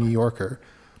at the New Yorker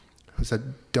who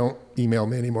said, "Don't email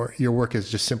me anymore. Your work is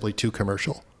just simply too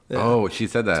commercial." Yeah. Oh, she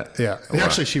said that. Yeah. Oh, wow.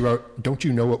 Actually, she wrote, "Don't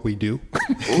you know what we do?"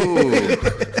 Ooh.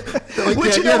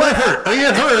 Which you know what hurt.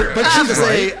 It hurt, but she's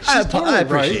say, right. She's totally I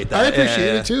appreciate right. that. I appreciate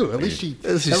Yeah. it too. At least she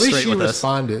straight with us.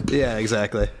 responded. Yeah,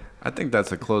 exactly. I think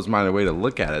that's a closed-minded way to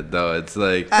look at it, though. It's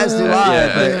like, As do I,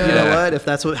 yeah, but you know yeah. what? If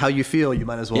that's how you feel, you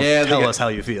might as well Yeah, tell us how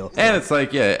you feel. And it's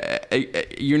like,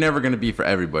 you're never going to be for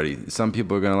everybody. Some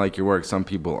people are going to like your work, some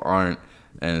people aren't.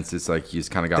 And it's just like, you just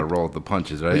kind of got to roll with the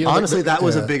punches, right? Yeah. Honestly, that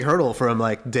was a Yeah. big hurdle from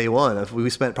like day one. We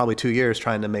spent probably 2 years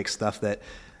trying to make stuff that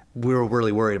we were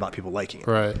really worried about people liking it.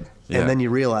 Right. Yeah. And then you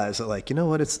realize that, like, you know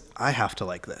what? I have to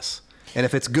like this. And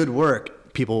if it's good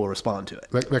work, people will respond to it.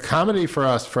 The comedy for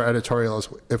us for editorial is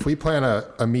if we plan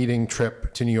a meeting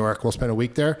trip to New York, we'll spend a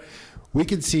week there. We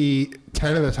could see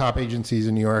 10 of the top agencies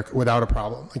in New York without a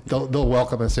problem. Like they'll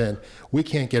welcome us in. We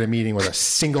can't get a meeting with a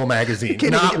single magazine.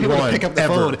 Can't Not even get people to one. pick up the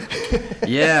ever. phone.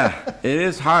 Yeah, it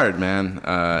is hard, man.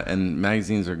 And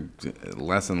magazines are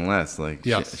less and less. Like,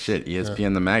 Yes. shit,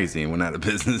 ESPN, the magazine, went out of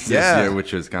business this Yeah. year,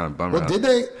 which was kind of bummer. Well, did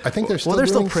they? I think they're still Well, they're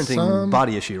still doing printing some.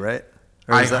 Body Issue, right?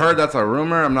 Or I is that- heard that's a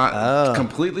rumor. I'm not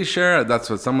completely sure. That's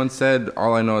what someone said.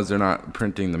 All I know is they're not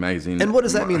printing the magazine. And what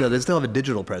does that mean, though? They still have a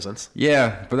digital presence.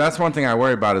 Yeah, but that's one thing I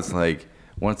worry about is like,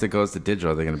 once it goes to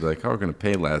digital, they're going to be like, oh, we're going to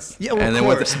pay less. Yeah, well, and of then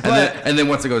course, and then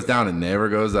once it goes down, it never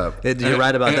goes up. You're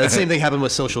right about that. The same thing happened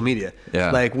with social media. Yeah.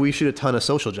 Like, we shoot a ton of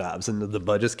social jobs, and the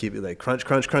budgets keep like crunch,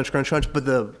 crunch, crunch, crunch, crunch, but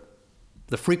the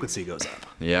frequency goes up.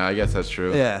 Yeah, I guess that's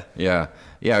true. Yeah. Yeah.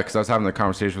 Yeah, because I was having a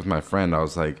conversation with my friend. I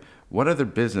was like, what other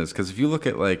business? Because if you look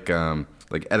at like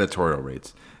editorial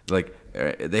rates, like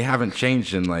they haven't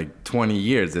changed in like 20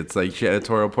 years. It's like shit,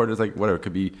 editorial portraits, like whatever. It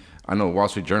could be, I know Wall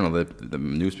Street Journal, the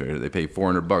newspaper, they pay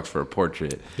 $400 for a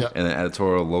portrait. Yeah. And an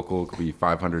editorial local could be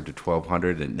 $500 to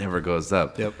 $1,200. It never goes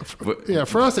up. Yep. But- Yeah,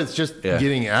 for us, it's just Yeah.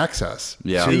 getting access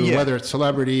Yeah. to Yeah. whether it's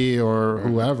celebrity or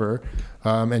whoever,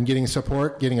 and getting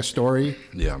support, getting a story,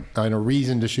 Yeah. and a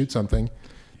reason to shoot something.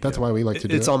 That's why we like to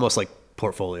do It's it. almost like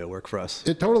portfolio work for us.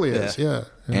 It totally is, yeah.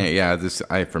 And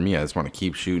yeah, for me, I just want to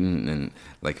keep shooting, and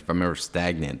like if I'm ever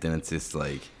stagnant, then it's just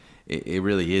like it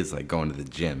really is like going to the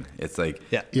gym. It's like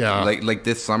Yeah. like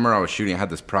this summer I was shooting. I had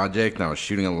this project, and I was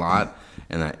shooting a lot,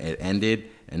 and it ended,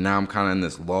 and now I'm kind of in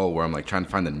this lull where I'm like trying to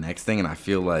find the next thing, and I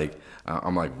feel like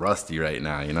I'm like rusty right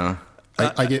now, you know?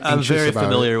 I get I'm anxious very about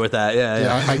familiar it. with that.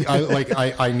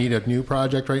 Yeah. I need a new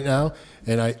project right now,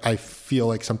 and I feel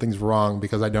like something's wrong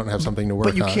because I don't have something to work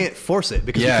on. But you can't force it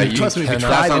because Yeah, you you trust me, if you cannot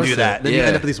try to force do it. that, then you Yeah.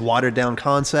 end up with these watered down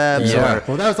concepts. Yeah. Or,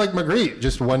 Well, that was like Magritte.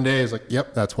 Just one day is like,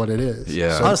 yep, that's what it is.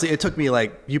 Yeah. So- honestly, it took me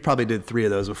like, you probably did 3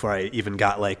 of those before I even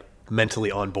got like mentally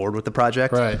on board with the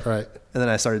project. right. And then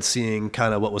I started seeing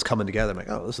kind of what was coming together. I'm like,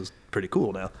 oh, this is pretty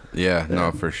cool now. Yeah,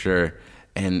 no, for sure.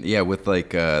 And yeah, with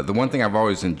like the one thing I've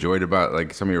always enjoyed about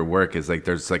like some of your work is like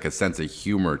there's like a sense of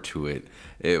humor to it.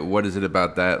 What is it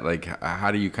about that? Like,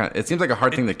 how do you kind of? It seems like a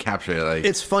hard thing to capture. Like,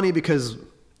 It's funny because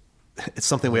it's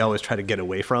something we always try to get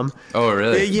away from. Oh,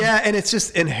 really? Yeah, and it's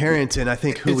just inherent in I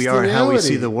think who It's we the are and how we reality.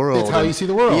 see the world. It's how And- you see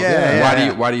the world. Yeah.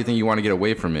 Yeah. why do you think you want to get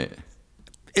away from it?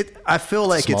 I feel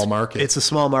like Small market. It's a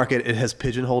small market. It has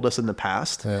pigeonholed us in the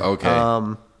past. Yeah. Okay.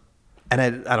 And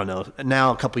I don't know.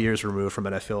 Now, a couple years removed from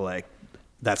it, I feel like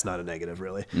that's not a negative,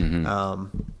 really.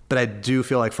 But I do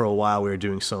feel like for a while we were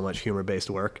doing so much humor-based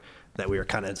work that we were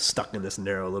kind of stuck in this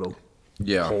narrow little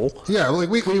Yeah. hole. Yeah, like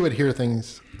we would hear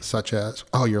things such as,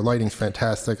 "Oh, your lighting's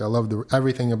fantastic. I love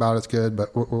everything about it's good, but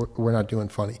we're not doing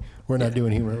funny. We're not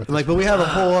doing humor with I'm like, this." but we have a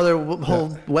whole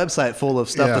website full of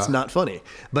stuff Yeah. that's not funny.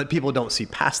 But people don't see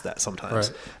past that sometimes.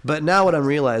 Right. But now what I'm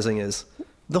realizing is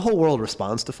the whole world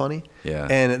responds to funny. Yeah.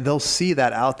 And they'll see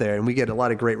that out there. And we get a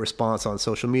lot of great response on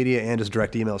social media and just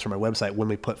direct emails from our website when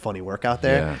we put funny work out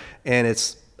there. Yeah. And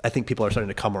I think people are starting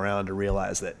to come around to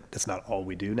realize that that's not all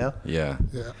we do now. Yeah.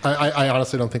 Yeah, I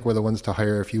honestly don't think we're the ones to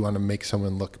hire if you want to make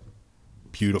someone look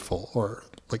beautiful or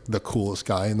like the coolest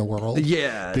guy in the world.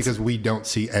 Yeah. because we don't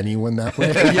see anyone that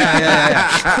way.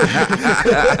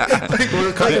 Like,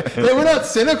 we're not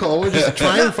cynical. We're just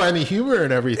trying to find the humor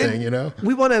in everything. You know.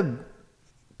 We want to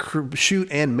shoot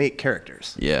and make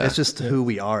characters. Yeah. It's just who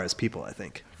we are as people, I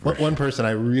think. One person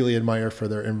I really admire for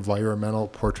their environmental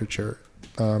portraiture.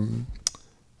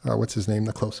 what's his name?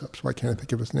 The close-ups. Why can't I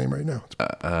think of his name right now?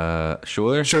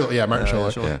 Schuler? Schuler, yeah, Martin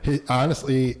Schuler. Schuler.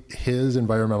 Honestly, his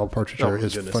environmental portraiture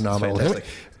is goodness, phenomenal.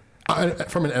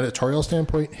 it's From an editorial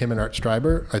standpoint, him and Art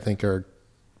Streiber, I think, are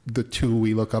the two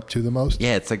we look up to the most.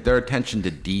 Yeah, it's like their attention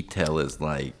to detail is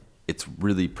like, it's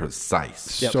really precise.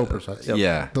 So precise.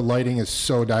 Yeah. The lighting is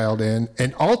so dialed in.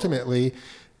 And ultimately,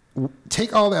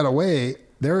 take all that away,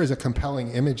 there is a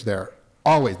compelling image there.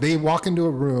 Always. They walk into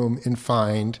a room and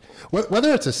find,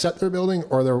 whether it's a set they're building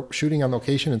or they're shooting on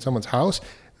location in someone's house,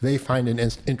 they find an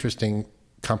interesting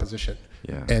composition.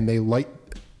 Yeah. And they light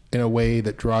in a way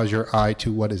that draws your eye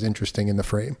to what is interesting in the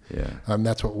frame. Yeah.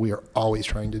 That's what we are always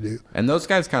trying to do. And those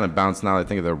guys kind of bounce, now that I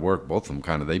think of their work, both of them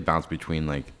kind of, they bounce between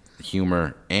like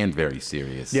humor and very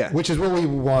serious. Yeah. Which is what we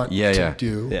want to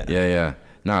do. Yeah.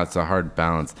 No, it's a hard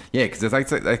balance. Yeah, because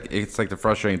it's like the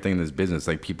frustrating thing in this business.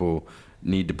 Like, people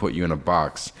need to put you in a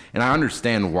box, and I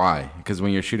understand why. Because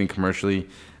when you're shooting commercially,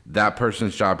 that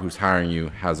person's job who's hiring you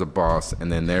has a boss,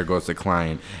 and then there goes the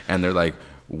client, and they're like,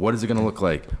 "What is it going to look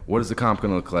like? What is the comp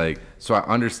going to look like?" So I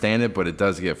understand it, but it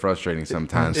does get frustrating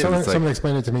sometimes. Someone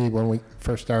explained it to me when we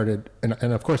first started, and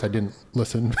of course I didn't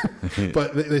listen.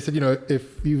 But they said,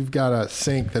 if you've got a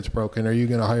sink that's broken, are you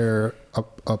going to hire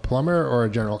a plumber or a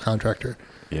general contractor?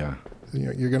 Yeah.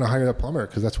 You're going to hire a plumber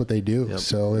because that's what they do. Yep.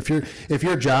 So if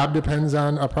your job depends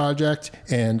on a project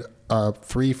and a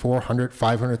 $300,000,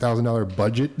 $400,000, $500,000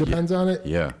 budget depends on it,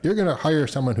 you're going to hire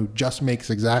someone who just makes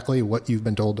exactly what you've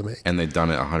been told to make. And they've done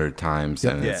it 100 times,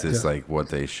 and it's just like what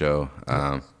they show.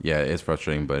 It's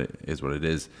frustrating, but it is what it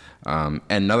is. And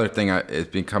another thing, it's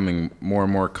becoming more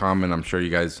and more common. I'm sure you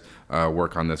guys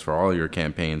work on this for all your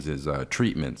campaigns, is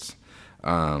treatments.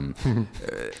 I'm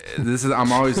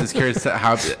always just curious to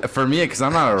how, for me, because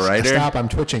I'm not a writer. Stop! I'm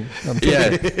twitching.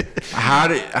 How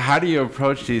do you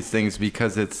approach these things?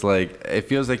 Because it's like, it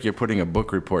feels like you're putting a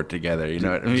book report together. You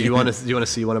know what I mean? Do you want to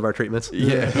see one of our treatments?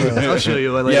 Yeah. I'll show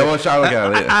you one later. Yeah, I'll look at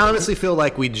it later. I honestly feel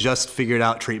like we just figured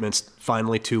out treatments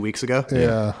finally 2 weeks ago.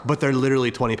 Yeah. But they're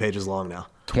literally 20 pages long now.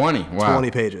 20. Wow.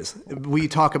 20 pages. We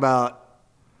talk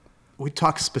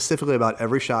specifically about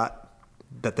every shot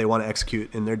that they want to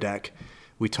execute in their deck.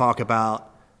 We talk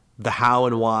about the how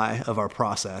and why of our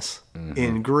process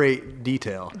in great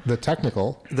detail. The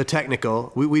technical.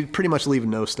 We pretty much leave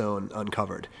no stone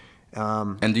uncovered.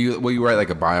 And will you write like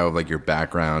a bio of like your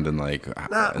background and like?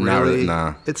 Not really.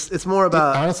 Nah. It's more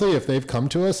about, honestly, if they've come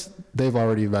to us, they've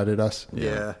already vetted us.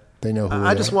 Yeah. They know who we are.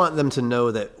 I just want them to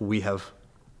know that we have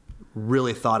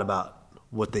really thought about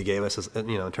what they gave us, as,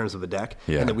 in terms of a deck,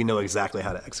 and that we know exactly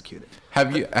how to execute it.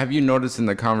 Have you noticed in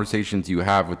the conversations you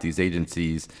have with these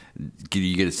agencies, do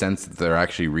you get a sense that they're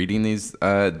actually reading these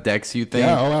decks? You think?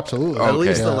 Yeah, absolutely. At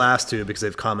least the last two, because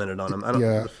they've commented on them. I don't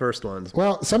know the first ones.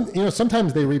 Well,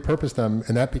 sometimes they repurpose them,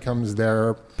 and that becomes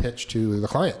their pitch to the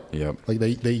client. Yep. Like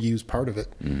they use part of it.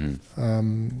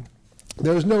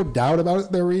 There's no doubt about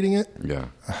it. They're reading it. Yeah.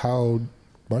 How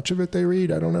much of it they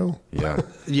read, I don't know. Yeah.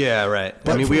 Yeah, right.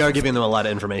 But we are giving them a lot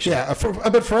of information. Yeah,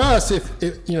 but for us,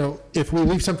 if we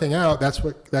leave something out,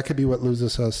 that could be what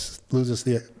loses us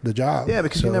the job. Yeah,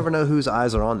 because you never know whose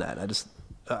eyes are on that.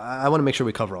 I want to make sure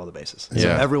we cover all the bases. So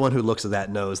everyone who looks at that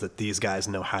knows that these guys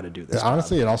know how to do this.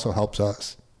 Honestly, it also helps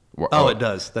us. Oh, it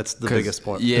does. That's the biggest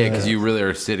point. Yeah, because you really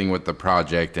are sitting with the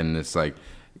project, and it's like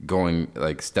going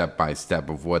like step by step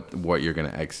of what you're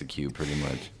going to execute, pretty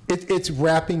much. It's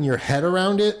wrapping your head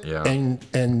around it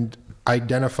and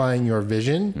identifying your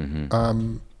vision.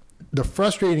 The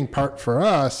frustrating part for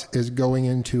us is going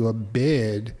into a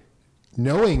bid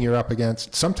knowing you're up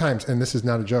against, sometimes, and this is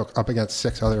not a joke, up against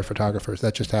 6 other photographers.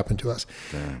 That just happened to us.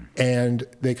 Damn. And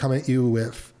they come at you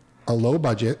with a low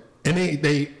budget, and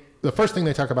the first thing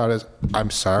they talk about is, I'm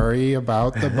sorry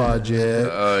about the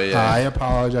budget. I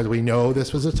apologize. We know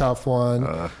this was a tough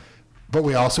one. But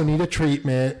we also need a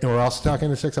treatment, and we're also talking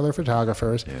to 6 other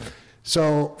photographers. Yeah.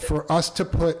 So for us to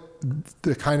put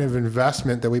the kind of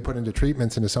investment that we put into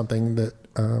treatments into something that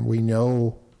we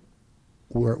know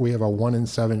we have a 1 in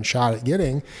 7 shot at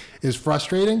getting is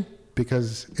frustrating,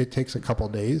 because it takes a couple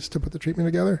days to put the treatment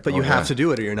together. But you have to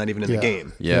do it, or you're not even in the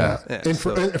game. Yeah. And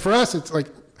for us, it's like,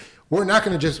 we're not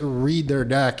going to just read their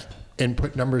deck and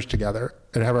put numbers together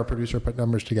and have our producer put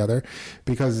numbers together,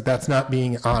 because that's not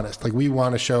being honest. Like, we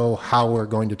want to show how we're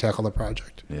going to tackle the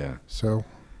project. Yeah. So.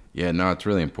 Yeah, no, it's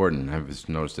really important. I've just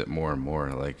noticed it more and more.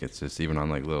 Like, it's just even on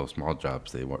like little small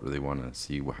jobs, they really want to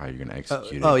see how you're going to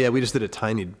execute it. Oh yeah, we just did a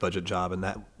tiny budget job, and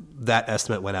that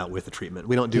estimate went out with the treatment.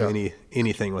 We don't do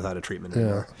anything without a treatment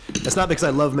anymore. It's not because I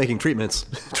love making treatments.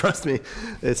 Trust me,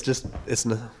 it's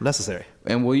necessary.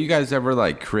 And will you guys ever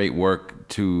like create work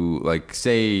to like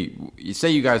say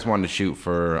you guys want to shoot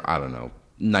for, I don't know,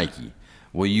 Nike?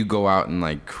 will you go out and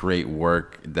like create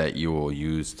work that you will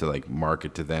use to like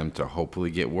market to them to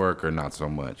hopefully get work, or not so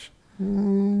much?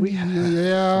 We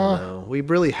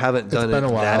really haven't done it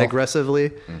that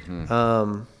aggressively.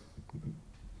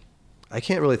 I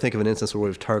can't really think of an instance where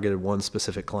we've targeted one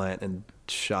specific client and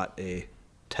shot a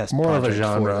test more project of a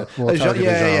genre.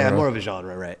 More of a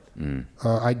genre, right?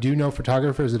 I do know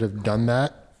photographers that have done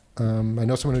that. I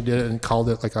know someone who did it and called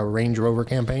it like a Range Rover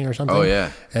campaign or something. Oh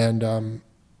yeah, and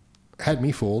had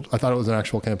me fooled. I thought it was an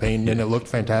actual campaign, and it looked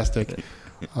fantastic,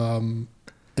 and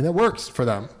it works for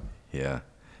them. Yeah,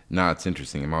 no, it's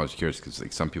interesting. I'm always curious because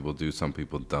like some people do, some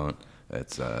people don't.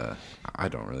 It's I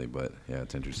don't really, but yeah,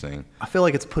 it's interesting. I feel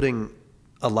like it's putting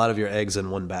a lot of your eggs in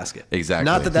one basket. Exactly.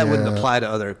 Not that wouldn't apply to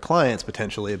other clients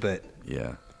potentially, but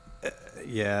yeah,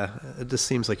 it just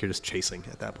seems like you're just chasing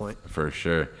at that point. For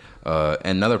sure.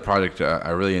 Another project I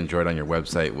really enjoyed on your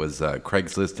website was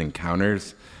Craigslist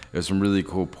Encounters. There's some really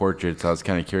cool portraits. I was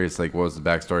kind of curious, like, what was the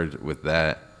backstory with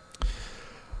that?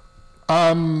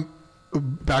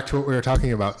 Back to what we were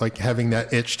talking about, like having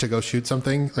that itch to go shoot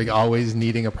something, like always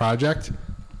needing a project.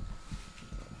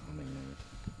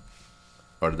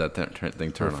 Or did that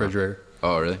thing turn on? Refrigerator.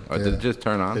 Oh, really? Oh, Yeah. Did it just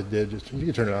turn on? It did. You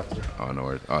can turn it off. Oh, no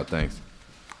worries. Oh, thanks.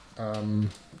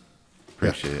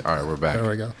 Appreciate it. All right, we're back. There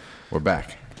we go. We're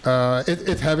back.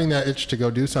 It's having that itch to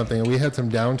go do something. And we had some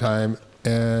downtime,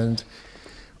 and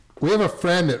we have a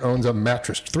friend that owns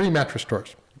three mattress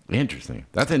stores. Interesting.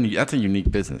 That's a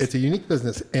unique business. It's a unique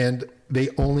business, and they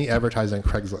only advertise on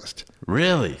Craigslist.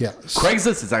 Really? Yeah.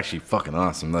 Craigslist is actually fucking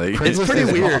awesome. Like, It's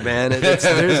pretty weird, man.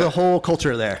 There's a whole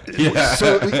culture there. Yeah.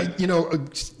 So,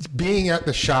 being at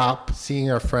the shop, seeing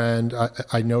our friend,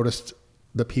 I noticed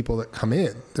the people that come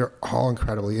in. They're all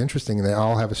incredibly interesting, and they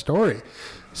all have a story.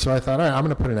 So I thought, all right, I'm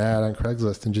going to put an ad on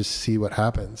Craigslist and just see what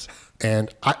happens.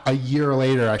 And a year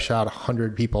later, I shot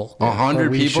 100 people.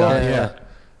 100 people? Yeah.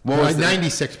 What was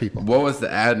 96 people. What was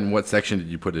the ad, and what section did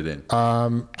you put it in?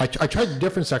 I tried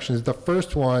different sections. The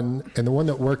first one, and the one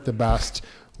that worked the best,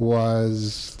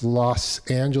 was Los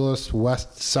Angeles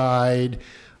West Side.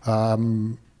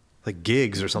 Like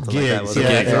gigs or something like that.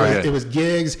 Yeah, Gigs, okay. it was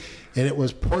gigs, and it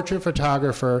was portrait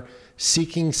photographer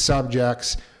seeking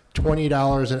subjects,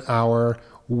 $20 an hour,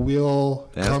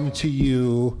 will come to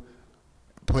you,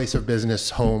 place of business,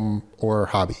 home, or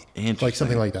hobby. Like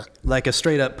something like that. Like a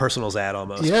straight up personals ad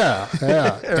almost. Yeah.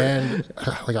 And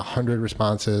like 100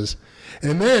 responses.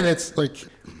 And then it's like,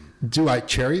 do I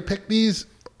cherry pick these?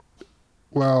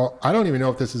 Well, I don't even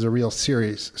know if this is a real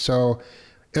series. So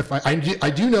if I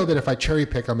do know that if I cherry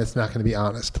pick them, it's not going to be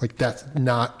honest. Like that's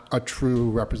not a true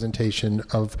representation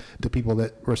of the people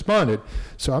that responded.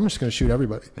 So I'm just going to shoot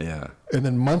everybody. Yeah. And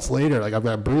then months later, like I've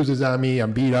got bruises on me,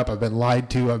 I'm beat up, I've been lied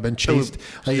to, I've been chased.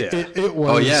 Like it was.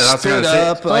 Oh yeah, that's what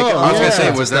I was gonna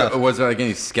say. Was there like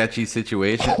any sketchy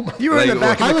situation? You were in the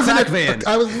back of the crack van.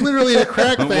 I was literally in a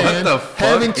crack van. What the fuck?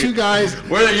 Having two guys.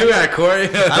 Where are you at, Corey?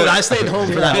 I stayed home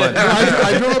for that one.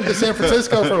 I drove up to San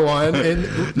Francisco for one, and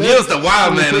Neil's the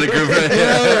wild man of the group.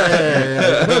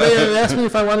 yeah. No, they asked me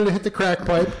if I wanted to hit the crack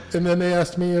pipe, and then they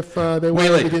asked me if they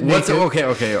wanted to get naked.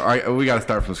 Okay. All right, we got to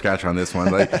start from scratch on this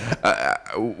one. Like,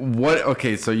 what?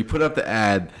 Okay, so you put up the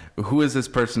ad. Who is this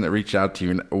person that reached out to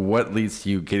you, and what leads to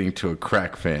you getting to a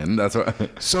crack fan? That's what.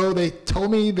 So they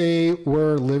told me they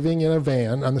were living in a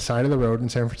van on the side of the road in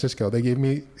San Francisco. They gave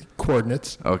me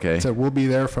coordinates. Okay. Said we'll be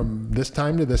there from this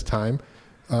time to this time.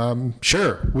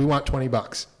 Sure, we want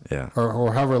 $20. Yeah.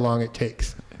 Or however long it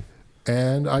takes.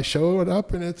 And I showed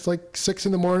up, and it's like 6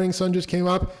 a.m. Sun just came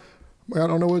up. I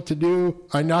don't know what to do.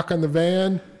 I knock on the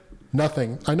van,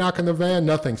 nothing. I knock on the van,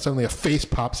 nothing. Suddenly a face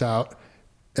pops out,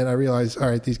 and I realize, all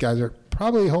right, these guys are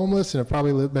probably homeless and have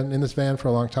probably been in this van for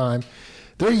a long time.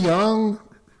 They're young,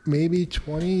 maybe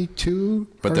 22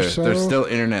 but or so. They're still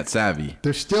internet savvy.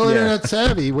 They're still internet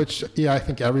savvy, which, I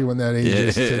think everyone that age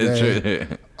is today.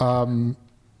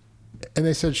 And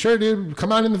they said, sure, dude,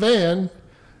 come on in the van.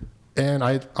 And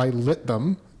I lit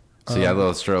them. So you had a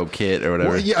little strobe kit or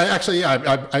whatever? Well, I actually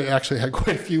had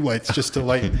quite a few lights just to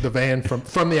light the van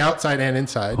from the outside and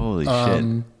inside. Holy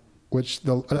shit. Which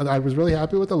I was really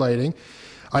happy with the lighting.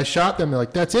 I shot them. They're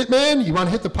like, that's it, man? You want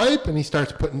to hit the pipe? And he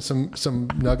starts putting some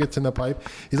nuggets in the pipe.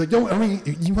 He's like, don't, I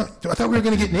thought we were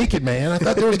going to get naked, man. I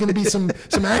thought there was going to be some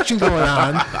action going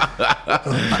on.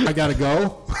 I got to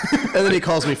go. And then he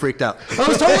calls me freaked out. I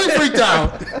was totally freaked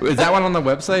out. Is that one on the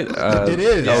website? It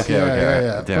is. Okay.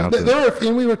 Yeah.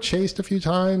 And we were chased a few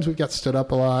times. We got stood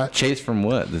up a lot. Chased from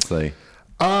what?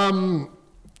 I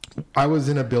was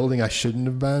in a building I shouldn't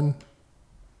have been.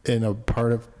 In a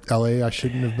part of LA I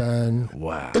shouldn't have been.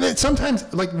 Wow. And then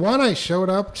sometimes, like, one, I showed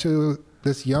up to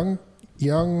this young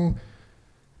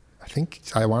I think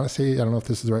I want to say, I don't know if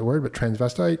this is the right word, but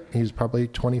transvestite. He was probably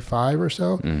 25 or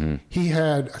so. Mm-hmm. He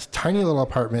had a tiny little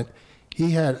apartment.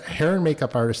 He had hair and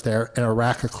makeup artist there and a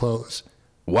rack of clothes.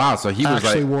 Wow, so he was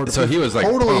totally pumped.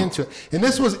 into it. And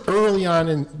this was early on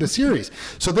in the series.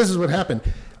 So this is what happened.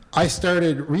 I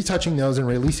started retouching those and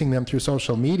releasing them through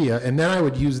social media, and then I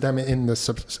would use them in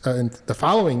the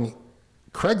following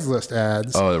Craigslist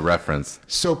ads. Oh, the reference.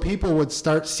 So people would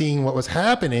start seeing what was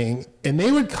happening, and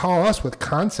they would call us with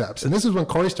concepts. And this is when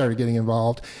Corey started getting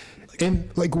involved. And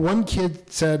like one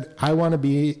kid said, I want to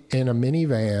be in a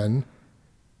minivan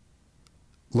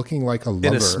looking like a lover.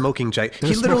 In a smoking jacket.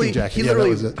 He literally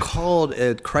called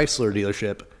a Chrysler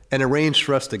dealership and arranged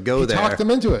for us to go there. Talked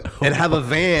them into it. And have a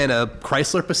van, a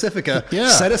Chrysler Pacifica, Yeah.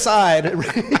 set aside.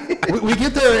 we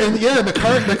get there, and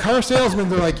the car salesman,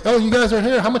 they're like, oh, you guys are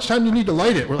here. How much time do you need to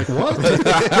light it? We're like, what?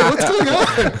 What's going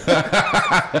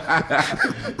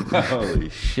on? Holy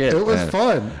shit. It was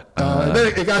fun. And then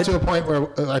it got to a point where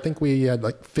I think we had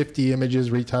like 50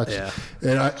 images retouched. Yeah.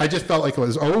 And I just felt like it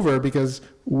was over because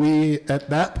we, at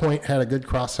that point, had a good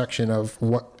cross-section of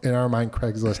what, in our mind,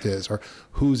 Craigslist is or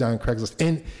who's on Craigslist.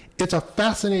 And it's a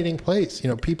fascinating place.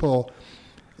 People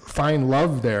find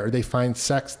love there. They find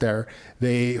sex there.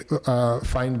 They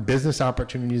find business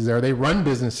opportunities there. They run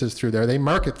businesses through there. They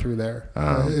market through there.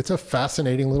 It's a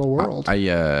fascinating little world. I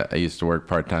used to work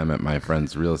part-time at my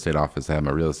friend's real estate office. I have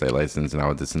my real estate license, and I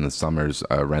would just in the summers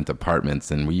rent apartments,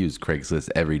 and we used Craigslist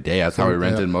every day. That's how we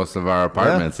rented most of our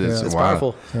apartments. It's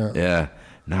powerful. Yeah.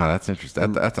 No, that's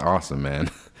interesting. That's awesome,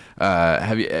 man.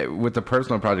 Have you, with the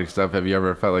personal project stuff, have you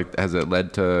ever felt like, has it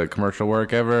led to commercial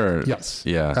work ever? Or? Yes.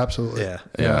 Yeah. Absolutely.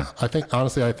 Yeah. I think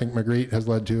Magritte has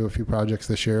led to a few projects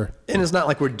this year. And it's not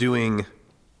like we're doing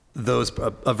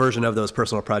a version of those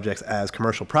personal projects as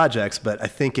commercial projects, but I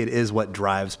think it is what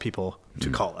drives people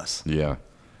to call us. Yeah.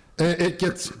 And it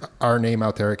gets our name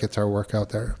out there. It gets our work out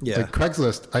there. Yeah. Like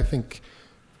Craigslist, I think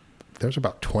there's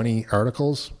about 20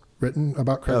 articles written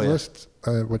about Craigslist,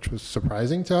 which was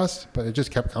surprising to us, but it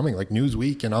just kept coming, like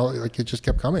Newsweek and all, like it just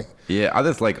kept coming. Yeah, I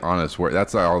just like honest work.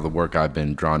 That's all the work I've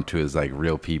been drawn to is like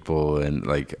real people and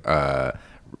like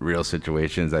real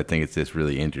situations. I think it's just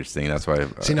really interesting. That's why.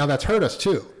 See, now that's hurt us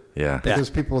too. Yeah. Because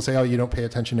people will say, oh, you don't pay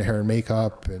attention to hair and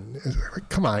makeup. And it's like,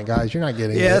 come on, guys, you're not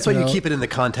getting it. Yeah, that's why you keep it in the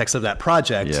context of that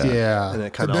project. Yeah. And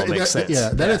it kind of all makes sense.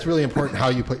 Yeah, then it's really important how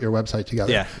you put your website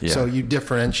together. Yeah. So you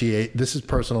differentiate, this is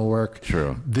personal work.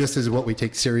 True. This is what we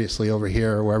take seriously over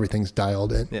here where everything's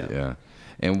dialed in. Yeah.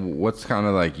 And what's kind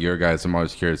of like your guys, I'm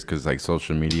always curious because like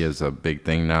social media is a big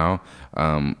thing now.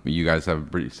 You guys have a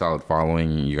pretty solid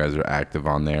following. You guys are active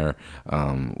on there.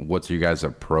 What's your guys'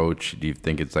 approach? Do you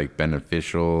think it's like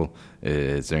beneficial?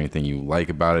 Is there anything you like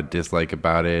about it, dislike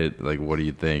about it? Like, what do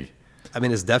you think? I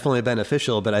mean, it's definitely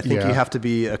beneficial, but I think you have to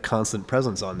be a constant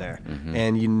presence on there. Mm-hmm.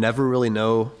 And you never really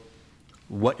know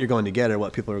what you're going to get or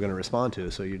what people are going to respond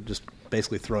to. So you're just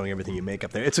basically throwing everything you make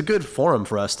up there. It's a good forum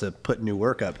for us to put new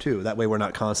work up too. That way we're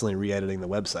not constantly re-editing the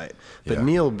website. But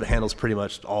Neil handles pretty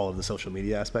much all of the social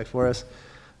media aspect for us.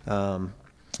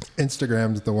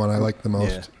 Instagram's the one I like the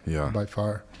most by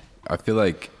far. I feel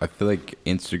like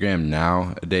Instagram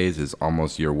nowadays is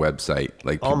almost your website.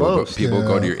 Like people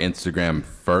go to your Instagram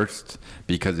first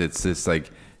because it's just like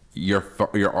you're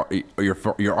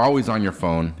always on your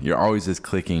phone. You're always just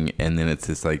clicking, and then it's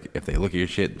just like if they look at your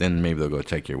shit, then maybe they'll go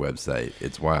check your website.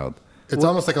 It's wild. It's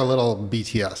almost like a little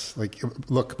BTS, like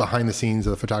look behind the scenes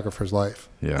of the photographer's life.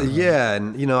 Yeah,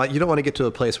 and you don't want to get to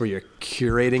a place where you're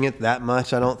curating it that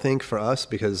much. I don't think for us,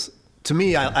 because to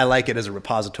me, I like it as a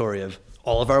repository of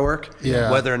all of our work,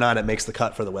 whether or not it makes the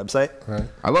cut for the website. Right.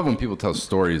 I love when people tell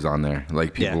stories on there,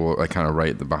 like people like kind of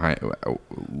write the behind,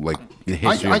 like the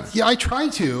history. I try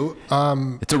to.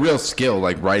 It's a real skill,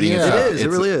 like writing. It is. It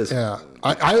really is. Yeah.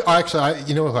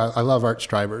 I love Art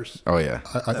Strivers. Oh yeah.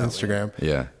 On Instagram.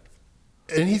 Yeah.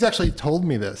 And he's actually told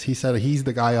me this. He said he's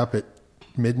the guy up at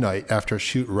midnight after a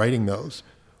shoot writing those,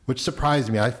 which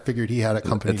surprised me. I figured he had a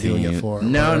company doing it for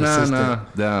him. No.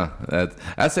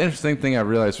 That's the interesting thing I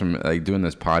realized from like doing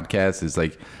this podcast is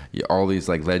like all these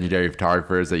like legendary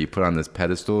photographers that you put on this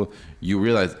pedestal, you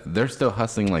realize they're still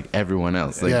hustling like everyone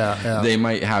else. Like they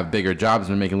might have bigger jobs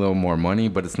and make a little more money,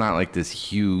 but it's not like this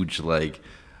huge like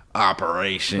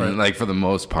operation. Like for the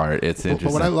most part, it's interesting.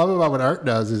 But what I love about what Art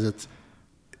does is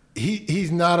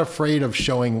he's not afraid of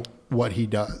showing what he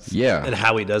does. Yeah. And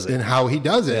how he does it.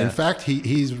 In fact,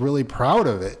 he's really proud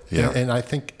of it. Yeah. And I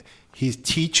think he's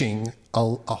teaching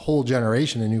a whole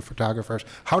generation of new photographers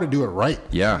how to do it right.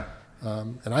 Yeah.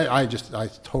 And I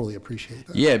totally appreciate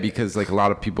that. Yeah, because like a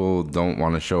lot of people don't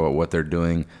want to show what they're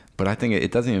doing, but I think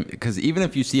it doesn't, because even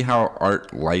if you see how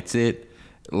Art lights it,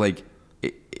 like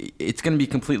it's going to be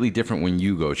completely different when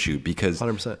you go shoot, because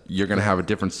 100%. you're going to have a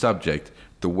different subject.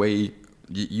 The way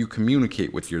you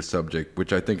communicate with your subject,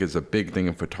 which I think is a big thing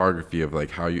in photography, of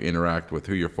like how you interact with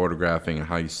who you're photographing and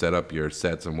how you set up your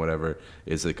sets and whatever,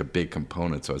 is like a big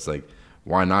component. So it's like,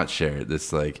 why not share it?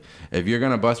 It's like, if you're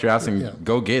gonna bust your ass and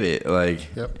go get it,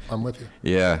 like, Yep, I'm with you.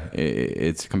 Yeah,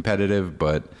 it's competitive,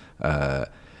 but have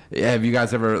you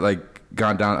guys ever like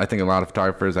gone down? I think a lot of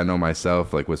photographers, I know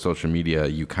myself, like with social media,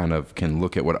 you kind of can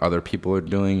look at what other people are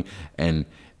doing, and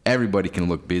everybody can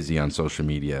look busy on social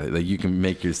media. Like, you can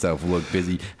make yourself look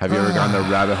busy. Have you ever gone the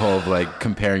rabbit hole of like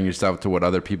comparing yourself to what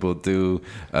other people do?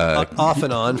 Off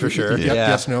and on, for sure. Yep,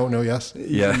 yes, no, yes.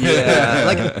 Yeah.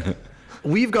 Like,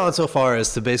 we've gone so far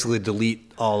as to basically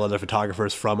delete all other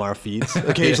photographers from our feeds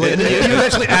occasionally, and then you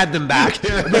eventually add them back.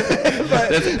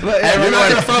 but You're not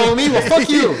gonna follow me? Well, fuck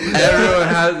you. Everyone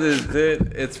has this.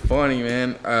 It's funny,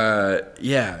 man.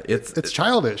 It's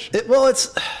childish.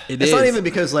 It's not even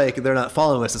because like they're not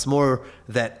following us. It's more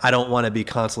that I don't want to be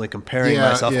constantly comparing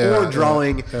myself or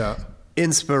drawing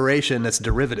inspiration that's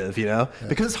derivative,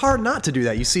 because it's hard not to do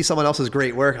that. You see someone else's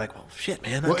great work, like, well, shit,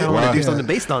 man, I kind of want to do something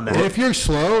based on that. Well, if you're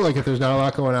slow, like if there's not a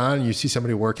lot going on and you see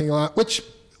somebody working a lot, which,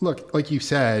 look, like you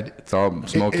said, it's all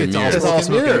smoke and mirrors. It's all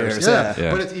smoke and mirrors. Yeah.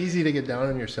 But it's easy to get down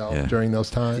on yourself during those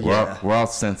times. We're all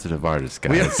sensitive artists,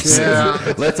 guys.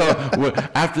 Let's all.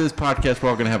 After this podcast, we're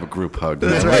all gonna have a group hug.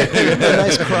 That's right. A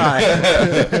nice cry.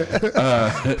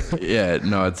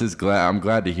 It's just I'm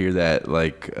glad to hear that.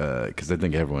 Like, because I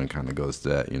think everyone kind of goes to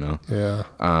that, Yeah.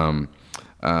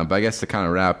 But I guess to kind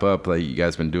of wrap up, like, you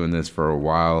guys been doing this for a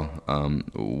while.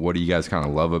 What do you guys kind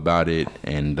of love about it,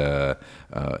 and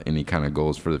any kind of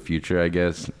goals for the future, I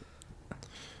guess?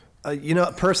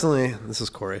 Personally, this is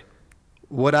Corey.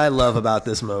 What I love about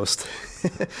this most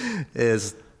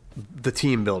is the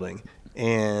team building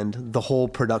and the whole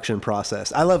production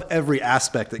process. I love every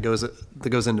aspect that goes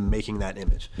into making that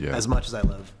image as much as I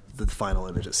love the final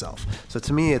image itself. So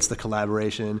to me, it's the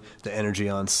collaboration, the energy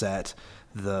on set,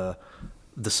 the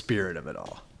spirit of it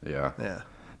all. Yeah.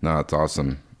 No, it's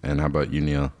awesome. And how about you,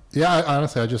 Neil? Yeah,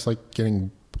 honestly, I just like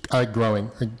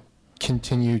growing. I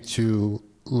continue to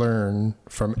learn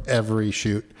from every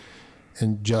shoot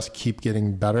and just keep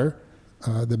getting better.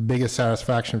 The biggest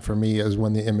satisfaction for me is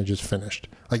when the image is finished.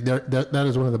 Like that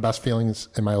is one of the best feelings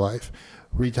in my life.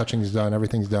 Retouching's done,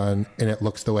 everything's done, and it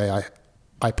looks the way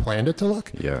I planned it to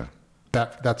look. Yeah.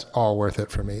 That's all worth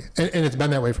it for me. And it's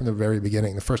been that way from the very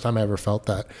beginning. The first time I ever felt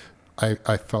that,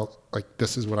 I felt like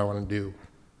this is what I want to do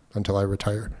until I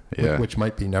retire, which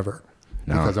might be never.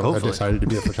 Because I decided to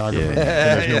be a photographer. And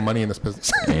there's no money in this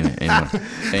business.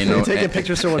 Ain't no taking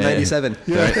pictures till 97.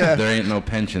 There ain't no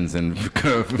pensions in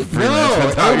freelance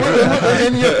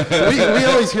photography. We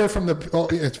always hear from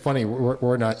it's funny,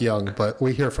 we're not young, but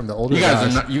we hear from the older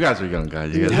guys. You guys are young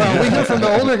guys. We hear from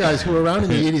the older guys who were around in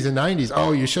the 80s and 90s.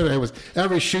 Oh, you should have. It was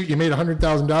every shoot you made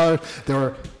 $100,000.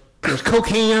 There was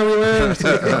cocaine everywhere. It's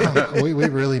like, we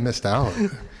really missed out.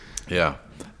 Yeah.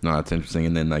 No, that's interesting.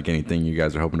 And then, like, anything you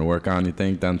guys are hoping to work on, you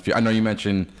think? I know you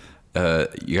mentioned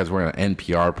you guys work on an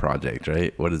NPR project,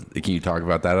 right? Can you talk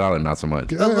about that at all, or not so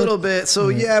much? A little bit. So,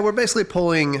 we're basically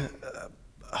pulling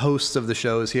hosts of the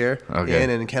shows here in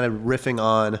and kind of riffing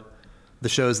on the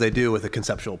shows they do with a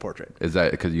conceptual portrait. Is that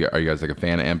because are you guys like a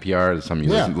fan of NPR? Is something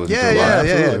you listen to a lot? Yeah,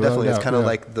 definitely. It's kind of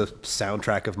like the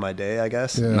soundtrack of my day, I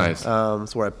guess. Yeah. Nice.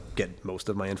 It's where I get most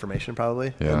of my information,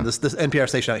 probably. Yeah. And this NPR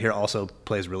station out here also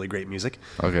plays really great music.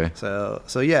 Okay. So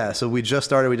we just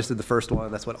started. We just did the first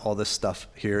one. That's what all this stuff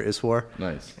here is for.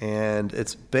 Nice. And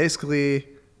it's basically,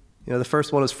 the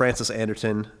first one was Frances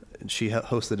Anderton. She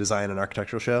hosts the design and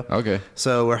architectural show. Okay.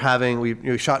 So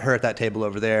we shot her at that table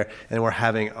over there, and we're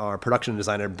having our production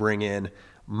designer bring in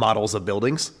models of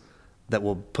buildings that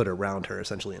we'll put around her,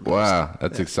 essentially. Wow,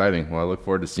 that's exciting. Well, I look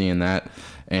forward to seeing that,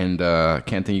 and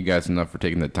can't thank you guys enough for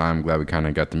taking the time. I'm glad we kind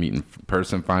of got to meet in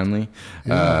person finally.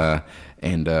 Yeah.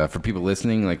 And for people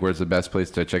listening, like, where's the best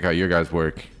place to check out your guys'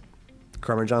 work?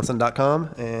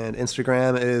 KremerJohnson.com, and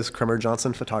Instagram is Kremer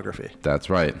Johnson Photography.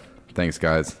 That's right. Thanks,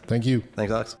 guys. Thank you.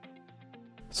 Thanks, Alex.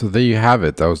 So there you have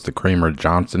it. That was the Kremer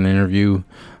Johnson interview.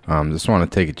 Just want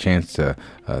to take a chance to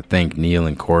thank Neil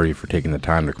and Corey for taking the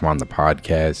time to come on the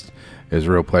podcast. It was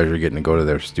a real pleasure getting to go to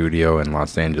their studio in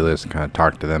Los Angeles and kind of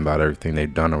talk to them about everything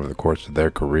they've done over the course of their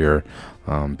career.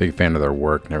 Big fan of their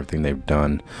work and everything they've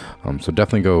done. So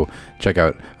definitely go check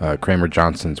out Kremer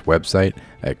Johnson's website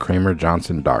at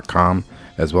KremerJohnson.com,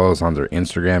 as well as on their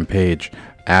Instagram page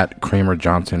at Kremer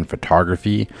Johnson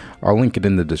Photography. I'll link it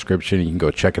in the description. You can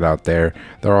go check it out there.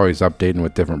 They're always updating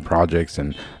with different projects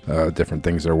and different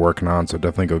things they're working on, so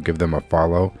definitely go give them a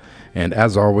follow. And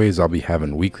as always, I'll be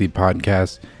having weekly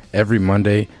podcasts every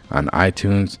Monday on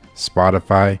iTunes,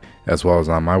 Spotify, as well as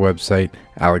on my website,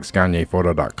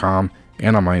 alexgagnerphoto.com,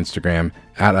 and on my Instagram,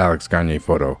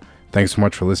 @alexgagnerphoto. Thanks so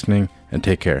much for listening, and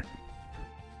take care.